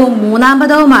പദവും മൂന്നാം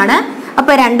പദവുമാണ്.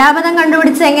 അപ്പൊ രണ്ടാം പദം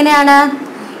കണ്ടുപിടിച്ചത് എങ്ങനെയാണ്?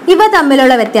 ഇവ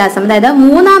തമ്മിലുള്ള വ്യത്യാസം, അതായത്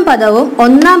മൂന്നാം പദവും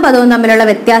ഒന്നാം പദവും തമ്മിലുള്ള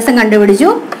വ്യത്യാസം കണ്ടുപിടിച്ചു.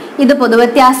 ഇത്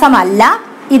പൊതുവ്യത്യാസമല്ല,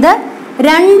 ഇത്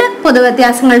രണ്ട്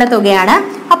പൊതുവ്യത്യാസങ്ങളുടെ തുകയാണ്.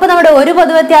 അപ്പൊ നമ്മുടെ ഒരു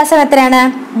പൊതുവ്യത്യാസം എത്രയാണ്?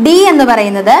 d എന്ന്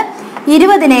പറയുന്നത്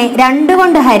 20നെ 2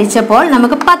 കൊണ്ട് ഹരിച്ചപ്പോൾ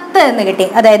നമുക്ക് 10 എന്ന് കിട്ടി.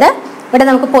 അതായത് ഇവിടെ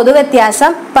നമുക്ക്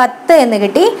പൊതുവ്യത്യാസം 10 എന്ന്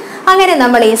കിട്ടി. അങ്ങനെ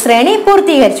നമ്മൾ ഈ ശ്രേണി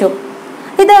പൂർത്തീകരിച്ചു.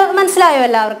 ഇത് മനസ്സിലായോ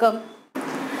എല്ലാവർക്കും?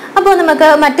 അപ്പോൾ നമുക്ക്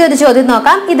മറ്റൊരു ചോദ്യം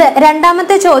നോക്കാം. ഇത്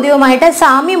രണ്ടാമത്തെ ചോദ്യവുമായിട്ട്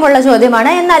സാമ്യമുള്ള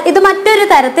ചോദ്യമാണ്, എന്നാൽ ഇത് മറ്റൊരു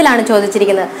തരത്തിലാണ്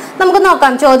ചോദിച്ചിരിക്കുന്നത്. നമുക്ക്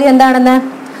നോക്കാം ചോദ്യം എന്താണെന്ന്.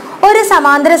 ഒരു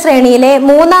സമാന്തര ശ്രേണിയിലെ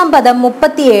മൂന്നാം പദം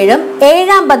 37ഉം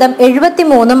ഏഴാം പദം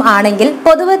 73ഉം ആണെങ്കിൽ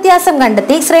പൊതുവ്യത്യാസം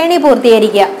കണ്ടെത്തി ശ്രേണി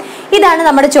പൂർത്തീകരിക്കുക. ഇതാണ്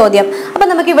നമ്മുടെ ചോദ്യം. അപ്പൊ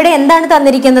നമുക്ക് ഇവിടെ എന്താണ്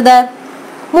തന്നിരിക്കുന്നത്?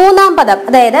 മൂന്നാം പദം,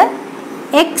 അതായത്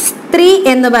x3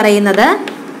 എന്ന് പറയുന്നത്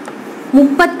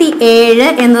 37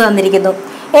 എന്ന് തന്നിരിക്കുന്നു.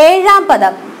 ഏഴാം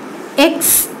പദം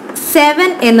x7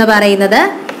 എന്ന് പറയുന്നത്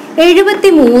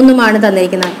 73ഉമാണ്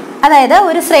തന്നിരിക്കുന്നത്. അതായത്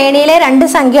ഒരു ശ്രേണിയിലെ രണ്ട്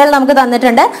സംഖ്യകൾ നമുക്ക്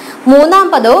തന്നിട്ടുണ്ട്, മൂന്നാം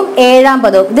പദവും ഏഴാം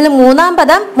പദവും. ഇതിൽ മൂന്നാം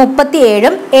പദം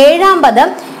 37ഉം ഏഴാം പദം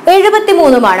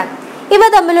 73ഉമാണ്. ഇവ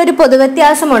തമ്മിലൊരു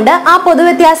പൊതുവ്യത്യാസമുണ്ട്. ആ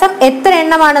പൊതുവ്യത്യാസം എത്ര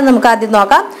എണ്ണമാണെന്ന് നമുക്ക് ആദ്യം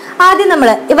നോക്കാം. ആദ്യം നമ്മൾ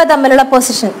ഇവ തമ്മിലുള്ള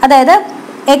പൊസിഷൻ, അതായത്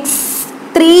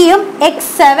x3യും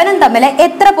x7ഉം തമ്മിൽ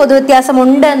എത്ര പൊതുവ്യത്യാസം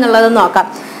ഉണ്ട് എന്നുള്ളത് നോക്കാം.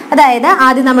 അതായത്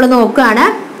ആദ്യം നമ്മൾ നോക്കുകയാണ്.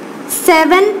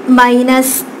 7 -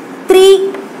 3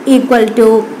 =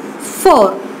 4.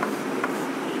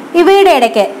 ഇവയുടെ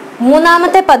ഇടയ്ക്ക്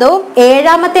മൂന്നാമത്തെ പദവും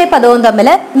ഏഴാമത്തെ പദവും തമ്മിൽ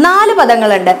 4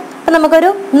 പദങ്ങളുണ്ട്. അപ്പൊ നമുക്കൊരു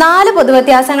 4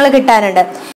 പൊതുവ്യത്യാസങ്ങൾ കിട്ടാനുണ്ട്.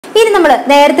 ഇനി നമ്മൾ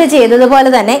നേരത്തെ ചെയ്തതുപോലെ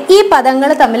തന്നെ ഈ പദങ്ങൾ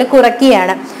തമ്മിൽ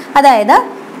കുറയ്ക്കുകയാണ്. അതായത്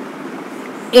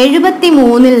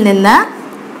 73ൽ നിന്ന്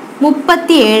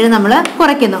 37 നമ്മൾ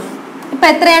കുറയ്ക്കുന്നു. ഇപ്പൊ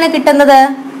എത്രയാണ് കിട്ടുന്നത്?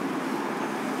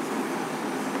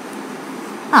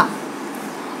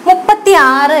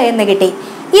 36 എന്ന് കിട്ടി.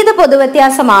 ഇത്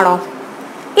പൊതുവ്യത്യാസമാണോ?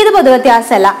 ഇത്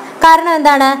പൊതുവ്യത്യാസമല്ല. കാരണം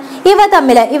എന്താണ്? ഇവ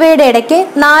തമ്മിൽ ഇവയുടെ ഇടയ്ക്ക്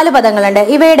 4 പദങ്ങളുണ്ട്,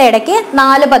 ഇവയുടെ ഇടയ്ക്ക്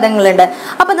 4 പദങ്ങളുണ്ട്.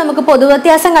 അപ്പൊ നമുക്ക്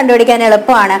പൊതുവ്യത്യാസം കണ്ടുപിടിക്കാൻ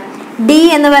എളുപ്പമാണ്. d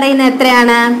എന്ന് പറയുന്നത്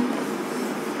എത്രയാണ്?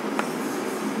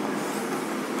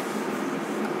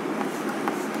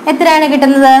 എത്രയാണ്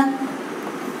കിട്ടുന്നത്?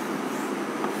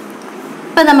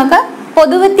 ഇപ്പൊ നമുക്ക്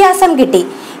പൊതുവ്യത്യാസം കിട്ടി.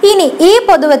 ഇനി ഈ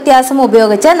പൊതുവ്യത്യാസം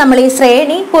ഉപയോഗിച്ച് നമ്മൾ ഈ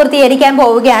ശ്രേണി പൂർത്തീകരിക്കാൻ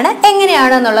പോവുകയാണ്.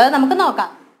 എങ്ങനെയാണെന്നുള്ളത് നമുക്ക് നോക്കാം.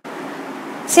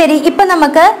 ശരി, ഇപ്പൊ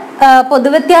നമുക്ക്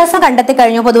പൊതുവ്യത്യാസം കണ്ടെത്തി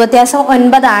കഴിഞ്ഞു. പൊതുവ്യത്യാസം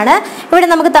 9 ആണ്. ഇവിടെ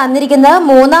നമുക്ക് തന്നിരിക്കുന്നത്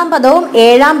മൂന്നാം പദവും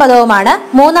ഏഴാം പദവുമാണ്.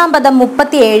 മൂന്നാം പദം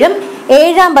 37ഉം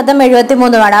ഏഴാം പദം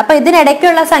 73ഉമാണ്. അപ്പൊ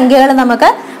ഇതിനിടയ്ക്കുള്ള സംഖ്യകൾ നമുക്ക്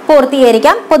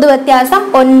പൂർത്തീകരിക്കാം പൊതുവ്യത്യാസം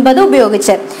 9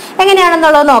 ഉപയോഗിച്ച്.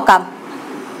 എങ്ങനെയാണെന്നുള്ളത് നോക്കാം.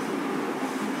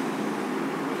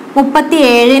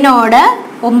 37നോട്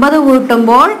 9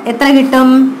 കൂട്ടുമ്പോൾ എത്ര കിട്ടും?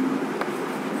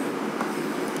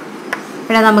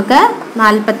 ഇവിടെ നമുക്ക്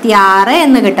 46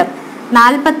 എന്ന് കിട്ടും.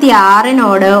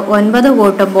 46നോട് 9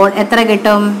 കൂട്ടുമ്പോൾ എത്ര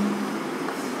കിട്ടും?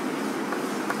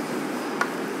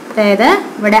 അതായത്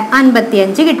ഇവിടെ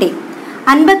 55 കിട്ടി.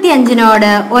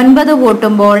 55നോട് 9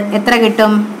 കൂട്ടുമ്പോൾ എത്ര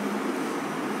കിട്ടും?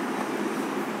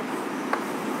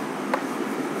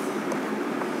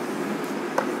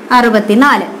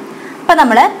 64. അപ്പൊ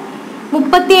നമ്മള്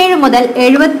 37 മുതൽ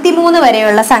 73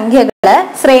 വരെയുള്ള സംഖ്യകള്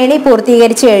ശ്രേണി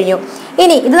പൂർത്തീകരിച്ചു കഴിഞ്ഞു.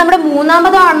 ഇനി ഇത് നമ്മുടെ മൂന്നാം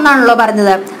പദമാണെന്നാണല്ലോ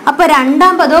പറഞ്ഞത്. അപ്പൊ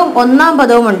രണ്ടാം പദവും ഒന്നാം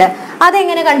പദവും ഉണ്ട്.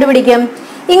 അതെങ്ങനെ കണ്ടുപിടിക്കും?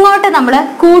 ഇങ്ങോട്ട് നമ്മൾ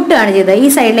കൂട്ടുകയാണ് ചെയ്തത്, ഈ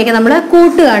സൈഡിലേക്ക് നമ്മൾ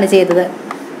കൂട്ടുകയാണ് ചെയ്തത്.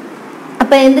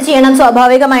 അപ്പൊ എന്ത് ചെയ്യണം?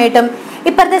 സ്വാഭാവികമായിട്ടും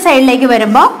ഇപ്പുറത്തെ സൈഡിലേക്ക്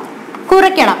വരുമ്പോൾ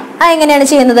കുറയ്ക്കണം. അതെങ്ങനെയാണ്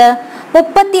ചെയ്യുന്നത്?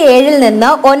 37ൽ നിന്ന്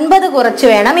 9 കുറച്ച്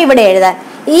വേണം ഇവിടെ എഴുതാൻ.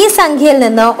 ഈ സംഖ്യയിൽ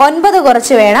നിന്ന് 9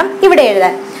 കുറച്ച് വേണം ഇവിടെ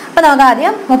എഴുതാൻ. അപ്പൊ നമുക്ക്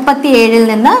ആദ്യം 37ൽ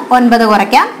നിന്ന് 9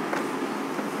 കുറയ്ക്കാം.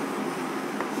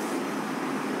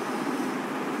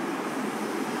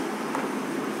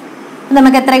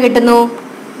 നമുക്ക് എത്ര കിട്ടുന്നു?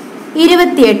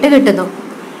 28 കിട്ടുന്നു.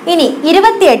 ഇനി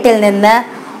 28ൽ നിന്ന്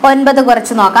 9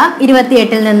 കുറച്ച് നോക്കാം.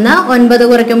 28ൽ നിന്ന് 9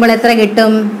 കുറയ്ക്കുമ്പോൾ എത്ര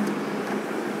കിട്ടും?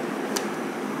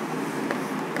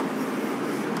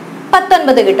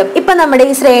 19 കിട്ടും. ഇപ്പൊ നമ്മുടെ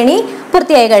ഈ ശ്രേണി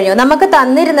പൂർത്തിയായി കഴിഞ്ഞു. നമുക്ക്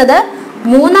തന്നിരുന്നത്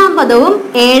മൂന്നാം പദവും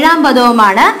ഏഴാം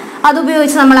പദവുമാണ്.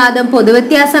 അതുപയോഗിച്ച് നമ്മൾ ആദ്യം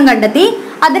പൊതുവ്യത്യാസം കണ്ടെത്തി.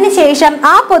 അതിനുശേഷം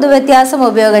ആ പൊതുവ്യത്യാസം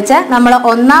ഉപയോഗിച്ച് നമ്മൾ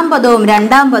ഒന്നാം പദവും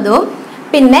രണ്ടാം പദവും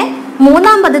പിന്നെ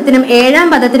മൂന്നാം പദത്തിനും ഏഴാം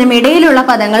പദത്തിനും ഇടയിലുള്ള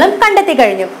പദങ്ങളും കണ്ടെത്തി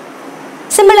കഴിഞ്ഞു.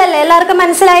 സിമ്പിൾ അല്ലേ? എല്ലാവർക്കും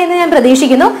മനസ്സിലായി എന്ന് ഞാൻ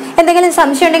പ്രതീക്ഷിക്കുന്നു. എന്തെങ്കിലും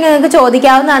സംശയം ഉണ്ടെങ്കിൽ നിങ്ങൾക്ക്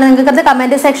ചോദിക്കാവുന്നതാണ്. നിങ്ങൾക്ക് അത്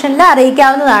കമന്റ് സെക്ഷനിൽ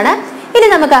അറിയിക്കാവുന്നതാണ്. ഇനി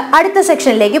നമുക്ക് അടുത്ത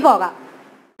സെക്ഷനിലേക്ക് പോകാം.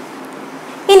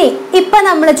 ഇനി ഇപ്പൊ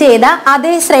നമ്മൾ ചെയ്ത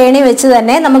അതേ ശ്രേണി വെച്ച്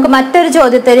തന്നെ നമുക്ക് മറ്റൊരു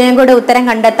ചോദ്യത്തിനും കൂടെ ഉത്തരം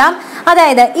കണ്ടെത്താം.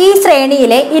 അതായത് ഈ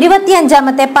ശ്രേണിയിലെ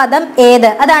 25ാമത്തെ പദം ഏത്?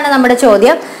 അതാണ് നമ്മുടെ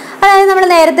ചോദ്യം. അതായത് നമ്മൾ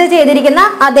നേരത്തെ ചെയ്തിരിക്കുന്ന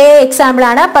അതേ എക്സാമ്പിൾ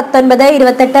ആണ്. 19,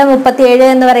 28, 37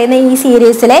 എന്ന് പറയുന്ന ഈ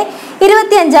സീരീസിലെ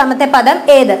 25ാമത്തെ പദം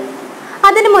ഏത്?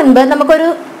 അതിനു മുൻപ് നമുക്കൊരു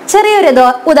ചെറിയൊരു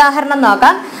ഉദാഹരണം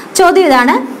നോക്കാം. ചോദ്യം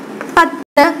ഇതാണ്: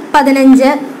 10, 15,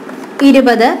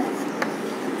 20,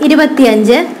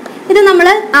 25. ഇത് നമ്മൾ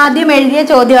ആദ്യം എഴുതിയ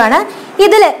ചോദ്യമാണ്.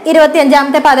 ഇതിൽ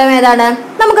 25ാമത്തെ പദം ഏതാണ്?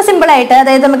 നമുക്ക് സിമ്പിൾ ആയിട്ട്,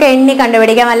 അതായത് നമുക്ക് എണ്ണി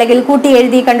കണ്ടുപിടിക്കാം, അല്ലെങ്കിൽ കൂട്ടി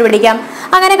എഴുതി കണ്ടുപിടിക്കാം.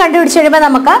 അങ്ങനെ കണ്ടുപിടിച്ച് കഴിയുമ്പോൾ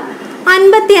നമുക്ക്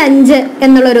 55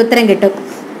 എന്നുള്ളൊരു ഉത്തരം കിട്ടും.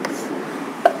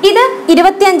 ഇത്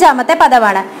 25ാമത്തെ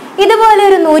പദമാണ്. ഇതുപോലെ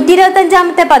ഒരു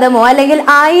 125ാമത്തെ പദമോ അല്ലെങ്കിൽ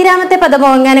 1000ാമത്തെ പദമോ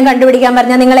എങ്ങനെ കണ്ടുപിടിക്കാൻ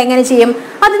പറഞ്ഞാൽ നിങ്ങൾ എങ്ങനെ ചെയ്യും?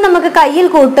 അത് നമുക്ക് കയ്യിൽ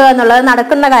കൂട്ടുക എന്നുള്ളത്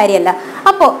നടക്കുന്ന കാര്യമല്ല.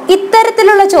 അപ്പോൾ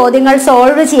ഇത്തരത്തിലുള്ള ചോദ്യങ്ങൾ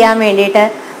സോൾവ് ചെയ്യാൻ വേണ്ടിയിട്ട്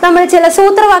നമ്മൾ ചില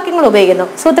സൂത്രവാക്യങ്ങൾ ഉപയോഗിക്കുന്നു.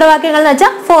 സൂത്രവാക്യങ്ങൾ എന്ന്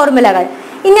വെച്ചാൽ ഫോർമുലകൾ.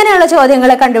 ഇങ്ങനെയുള്ള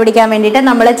ചോദ്യങ്ങളെ കണ്ടുപിടിക്കാൻ വേണ്ടിയിട്ട്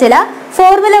നമ്മൾ ചില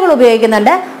ഫോർമുലകൾ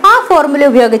ഉപയോഗിക്കുന്നുണ്ട്. ആ ഫോർമുല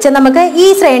ഉപയോഗിച്ച് നമുക്ക് ഈ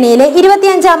ശ്രേണിയിലെ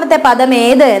 25ാമത്തെ പദം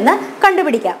ഏത് എന്ന്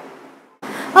കണ്ടുപിടിക്കാം.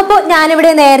 അപ്പോൾ ഞാനിവിടെ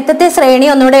നേരത്തെ ശ്രേണി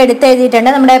ഒന്നുകൂടെ എടുത്തെഴുതിയിട്ടുണ്ട്.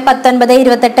 നമ്മുടെ 19,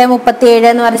 28, 37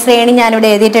 എന്ന് പറഞ്ഞ ശ്രേണി ഞാനിവിടെ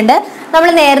എഴുതിയിട്ടുണ്ട്. നമ്മൾ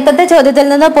നേരത്തെ ചോദ്യത്തിൽ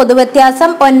നിന്ന് പൊതുവ്യത്യാസം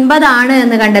 9 ആണ്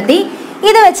എന്ന് കണ്ടെത്തി.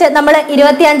 ഇത് വെച്ച് നമ്മൾ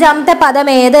 25ാമത്തെ പദം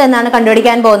ഏത് എന്നാണ്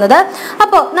കണ്ടുപിടിക്കാൻ പോകുന്നത്.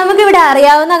 അപ്പോൾ നമുക്കിവിടെ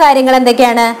അറിയാവുന്ന കാര്യങ്ങൾ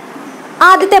എന്തൊക്കെയാണ്?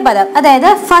 ആദ്യത്തെ പദം, അതായത്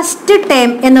ഫസ്റ്റ്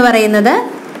ടേം എന്ന് പറയുന്നത്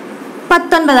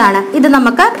 19 ആണ്. ഇത്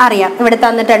നമുക്ക് അറിയാം, ഇവിടെ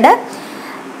തന്നിട്ടുണ്ട്.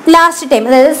 ലാസ്റ്റ് ടേം,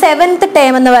 അതായത് 7th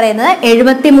ടേം എന്ന് പറയുന്നത്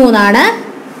 73 ആണ്.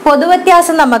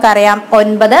 പൊതുവ്യത്യാസം നമുക്കറിയാം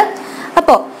 9.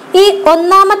 അപ്പോൾ ഈ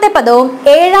 1ാമത്തെ പദവും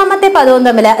 7ാമത്തെ പദവും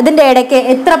തമ്മിൽ ഇതിന്റെ ഇടയ്ക്ക്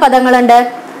എത്ര പദങ്ങളുണ്ട്?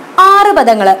 6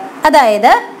 പദങ്ങൾ.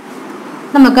 അതായത്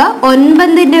നമുക്ക്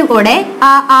 9ന്റെ കൂടെ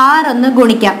ആ 6 ഒന്ന്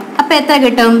ഗുണിക്കാം. അപ്പൊ എത്ര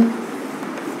കിട്ടും?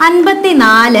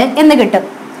 54 എന്ന് കിട്ടും.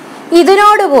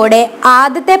 ഇതിനോടുകൂടെ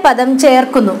ആദ്യത്തെ പദം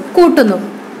ചേർക്കുന്നു, കൂട്ടുന്നു.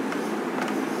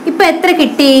 ഇപ്പൊ എത്ര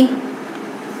കിട്ടി?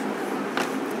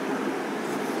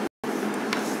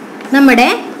 നമ്മുടെ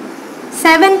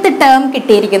 7th ടേം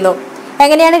കിട്ടിയിരിക്കുന്നു.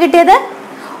 എങ്ങനെയാണ് കിട്ടിയത്?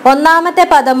 1ാമത്തെ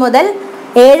പദം മുതൽ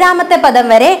 7ാമത്തെ പദം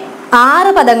വരെ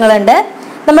 6 പദങ്ങളുണ്ട്.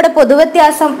 നമ്മുടെ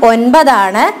പൊതുവ്യത്യാസം 9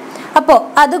 ആണ്. അപ്പോൾ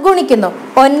അത് ഗുണിക്കുന്നു,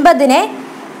 9നെ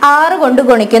 6 കൊണ്ട്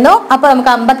ഗുണിക്കുന്നു. അപ്പോൾ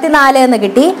നമുക്ക് 54 എന്ന്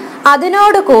കിട്ടി.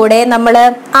 അതിനോട് കൂടെ നമ്മൾ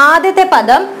ആദ്യത്തെ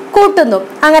പദം കൂട്ടുന്നു.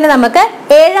 അങ്ങനെ നമുക്ക്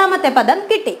 7ാമത്തെ പദം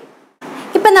കിട്ടി.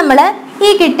 ഇപ്പൊ നമ്മൾ ഈ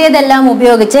കിട്ടിയതെല്ലാം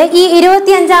ഉപയോഗിച്ച് ഈ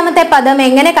 25ാമത്തെ പദം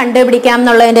എങ്ങനെ കണ്ടുപിടിക്കാം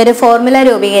എന്നുള്ളതിന്റെ ഒരു ഫോർമുല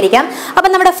രൂപീകരിക്കാം. അപ്പൊ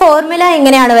നമ്മുടെ ഫോർമുല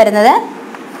എങ്ങനെയാണ് വരുന്നത്?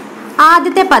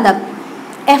 ആദ്യത്തെ പദം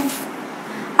എഫ്,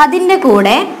 അതിൻ്റെ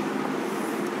കൂടെ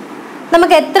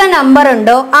നമുക്ക് എത്ര നമ്പർ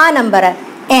ഉണ്ടോ ആ നമ്പർ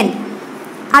n,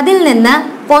 അതിൽ നിന്ന്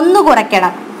 1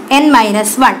 കുറയ്ക്കണം,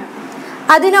 n-1.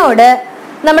 അതിനോട്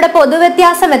നമ്മുടെ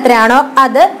പൊതുവ്യത്യാസം എത്രയാണോ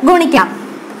അത് ഗുണിക്കാം.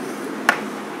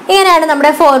 ഇങ്ങനെയാണ്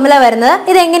നമ്മുടെ ഫോർമുല വരുന്നത്.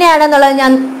 ഇതെങ്ങനെയാണെന്നുള്ളത്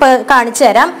ഞാൻ കാണിച്ചു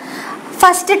തരാം.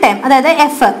 ഫസ്റ്റ് ടൈം, അതായത്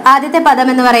എഫ്, ആദ്യത്തെ പദം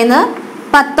എന്ന് പറയുന്നത്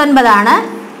 19 ആണ്.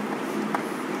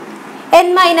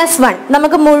 n-1,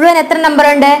 നമുക്ക് മുഴുവൻ എത്ര നമ്പർ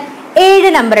ഉണ്ട്?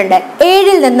 7 നമ്പർ ഉണ്ട്.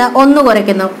 7ൽ നിന്ന് 1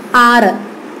 കുറയ്ക്കുന്നു, 6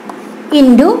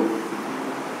 ഇൻറ്റു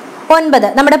 9.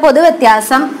 നമ്മുടെ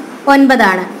പൊതുവ്യത്യാസം 9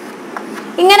 ആണ്.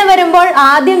 ഇങ്ങനെ വരുമ്പോൾ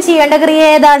ആദ്യം ചെയ്യേണ്ട ക്രിയ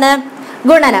ഏതാണ്?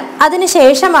 ഗുണനം.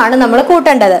 അതിനുശേഷമാണ് നമ്മൾ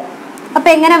കൂട്ടേണ്ടത്. അപ്പൊ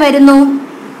എങ്ങനെ വരുന്നു?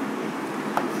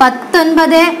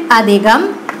 19 അധികം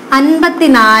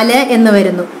 54 എന്ന്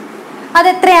വരുന്നു.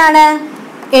 അതെത്രയാണ്?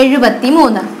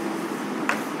 73.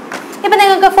 ഇപ്പൊ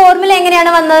നിങ്ങൾക്ക് ഫോർമുല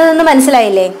എങ്ങനെയാണ് വന്നതെന്ന്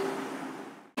മനസ്സിലായില്ലേ?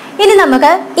 ഇനി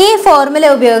നമുക്ക് ഈ ഫോർമുല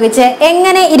ഉപയോഗിച്ച്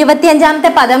എങ്ങനെ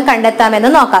 25ാമത്തെ പദം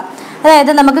കണ്ടെത്താമെന്ന് നോക്കാം.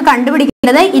 അതായത് നമുക്ക്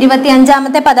കണ്ടുപിടിക്കേണ്ടത്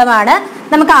 25ാമത്തെ പദമാണ്.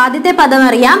 നമുക്ക് ആദ്യത്തെ പദം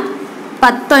അറിയാം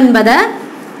 19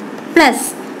 പ്ലസ്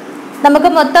നമുക്ക്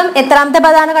മൊത്തം എത്രാമത്തെ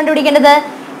പദമാണ് കണ്ടുപിടിക്കേണ്ടത്?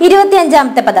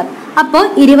 25ാമത്തെ പദം. അപ്പോൾ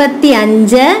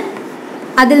 25,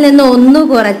 അതിൽ നിന്ന് 1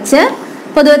 കുറച്ച്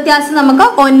പൊതുവ്യത്യാസം നമുക്ക്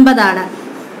 9 ആണ്.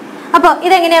 അപ്പോൾ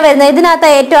ഇതെങ്ങനെയാണ് വരുന്നത്? ഇതിനകത്ത്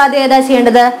ഏറ്റവും ആദ്യം ഏതാ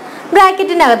ചെയ്യേണ്ടത്?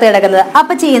 ബ്രാക്കറ്റിനകത്ത് കിടക്കുന്നത്.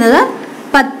 അപ്പൊ ചെയ്യുന്നത്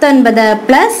 19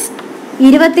 പ്ലസ്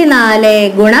 24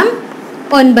 ഗുണം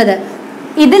 9.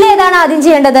 ഇതിലേതാണ് ആദ്യം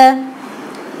ചെയ്യേണ്ടത്?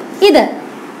 ഇത്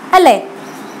അല്ലേ?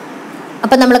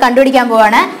 അപ്പൊ നമ്മൾ കണ്ടുപിടിക്കാൻ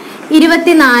പോവാണ്.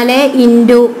 24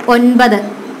 ഇൻറ്റു 9,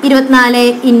 24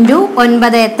 ഇൻറ്റു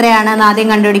 9 എത്രയാണെന്ന് ആദ്യം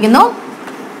കണ്ടുപിടിക്കുന്നു.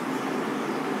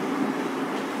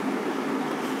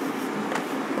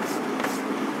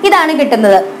 ഇതാണ്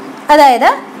കിട്ടുന്നത്. അതായത്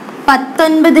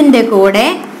 19ന്റെ കൂടെ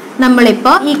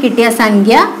നമ്മളിപ്പോ ഈ കിട്ടിയ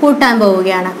സംഖ്യ കൂട്ടാൻ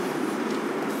പോവുകയാണ്.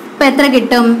 ഇപ്പൊ എത്ര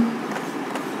കിട്ടും?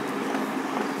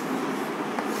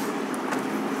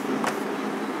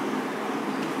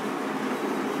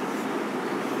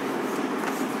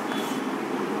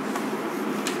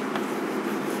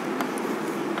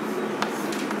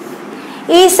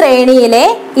 ഈ ശ്രേണിയിലെ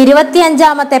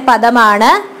 25ാമത്തെ പദമാണ്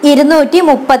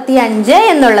 235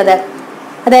 എന്നുള്ളത്.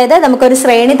 അതായത് നമുക്കൊരു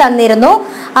ശ്രേണി തന്നിരുന്നു.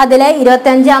 അതിലെ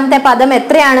 25ാമത്തെ പദം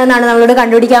എത്രയാണെന്നാണ് നമ്മളോട്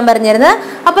കണ്ടുപിടിക്കാൻ പറഞ്ഞിരുന്നത്.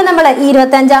 അപ്പൊ നമ്മൾ ഈ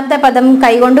 25ാമത്തെ പദം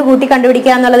കൈകൊണ്ട് കൂട്ടി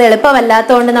കണ്ടുപിടിക്കുക എന്നുള്ളത്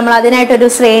എളുപ്പമല്ലാത്തതുകൊണ്ട് നമ്മൾ അതിനായിട്ടൊരു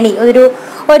ശ്രേണി,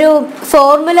 ഒരു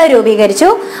ഫോർമുല രൂപീകരിച്ചു.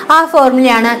 ആ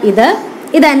ഫോർമുലയാണ് ഇത്.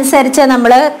 ഇതനുസരിച്ച്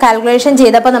നമ്മൾ കാൽക്കുലേഷൻ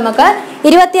ചെയ്തപ്പോൾ നമുക്ക്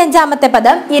 25ാമത്തെ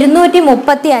പദം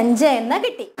 235 എന്ന്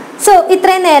കിട്ടി. സോ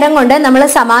ഇത്രയും നേരം കൊണ്ട് നമ്മൾ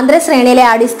സമാന്തര ശ്രേണിയിലെ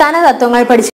അടിസ്ഥാന തത്വങ്ങൾ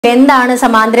പഠിച്ചു. എന്താണ്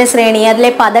സമാന്തര ശ്രേണി, അതിലെ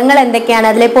പദങ്ങൾ എന്തൊക്കെയാണ്,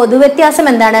 അതിലെ പൊതുവ്യത്യാസം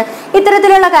എന്താണ്,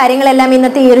 ഇത്തരത്തിലുള്ള കാര്യങ്ങളെല്ലാം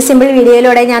ഇന്നത്തെ ഈ ഒരു സിമ്പിൾ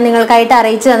വീഡിയോയിലൂടെ ഞാൻ നിങ്ങൾക്കായിട്ട്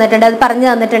അറിയിച്ചു തന്നിട്ടുണ്ട്, അത് പറഞ്ഞു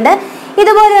തന്നിട്ടുണ്ട്.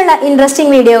 ഇതുപോലെയുള്ള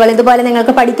ഇൻട്രസ്റ്റിംഗ് വീഡിയോകൾ, ഇതുപോലെ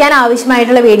നിങ്ങൾക്ക് പഠിക്കാൻ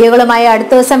ആവശ്യമായിട്ടുള്ള വീഡിയോകളുമായി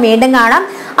അടുത്ത ദിവസം വീണ്ടും കാണാം.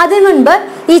 അതിനു മുൻപ്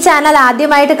ഈ ചാനൽ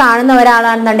ആദ്യമായിട്ട് കാണുന്ന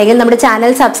ഒരാളാണെന്നുണ്ടെങ്കിൽ നമ്മുടെ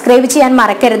ചാനൽ സബ്സ്ക്രൈബ് ചെയ്യാൻ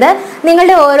മറക്കരുത്.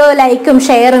 നിങ്ങളുടെ ഓരോ ലൈക്കും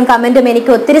ഷെയറും കമന്റും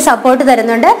എനിക്ക് ഒത്തിരി സപ്പോർട്ട്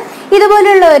തരുന്നുണ്ട്.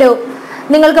 ഇതുപോലുള്ള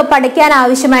നിങ്ങൾക്ക് പഠിക്കാൻ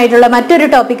ആവശ്യമായിട്ടുള്ള മറ്റൊരു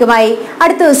ടോപ്പിക്കുമായി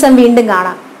അടുത്ത ദിവസം വീണ്ടും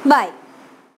കാണാം. ബൈ.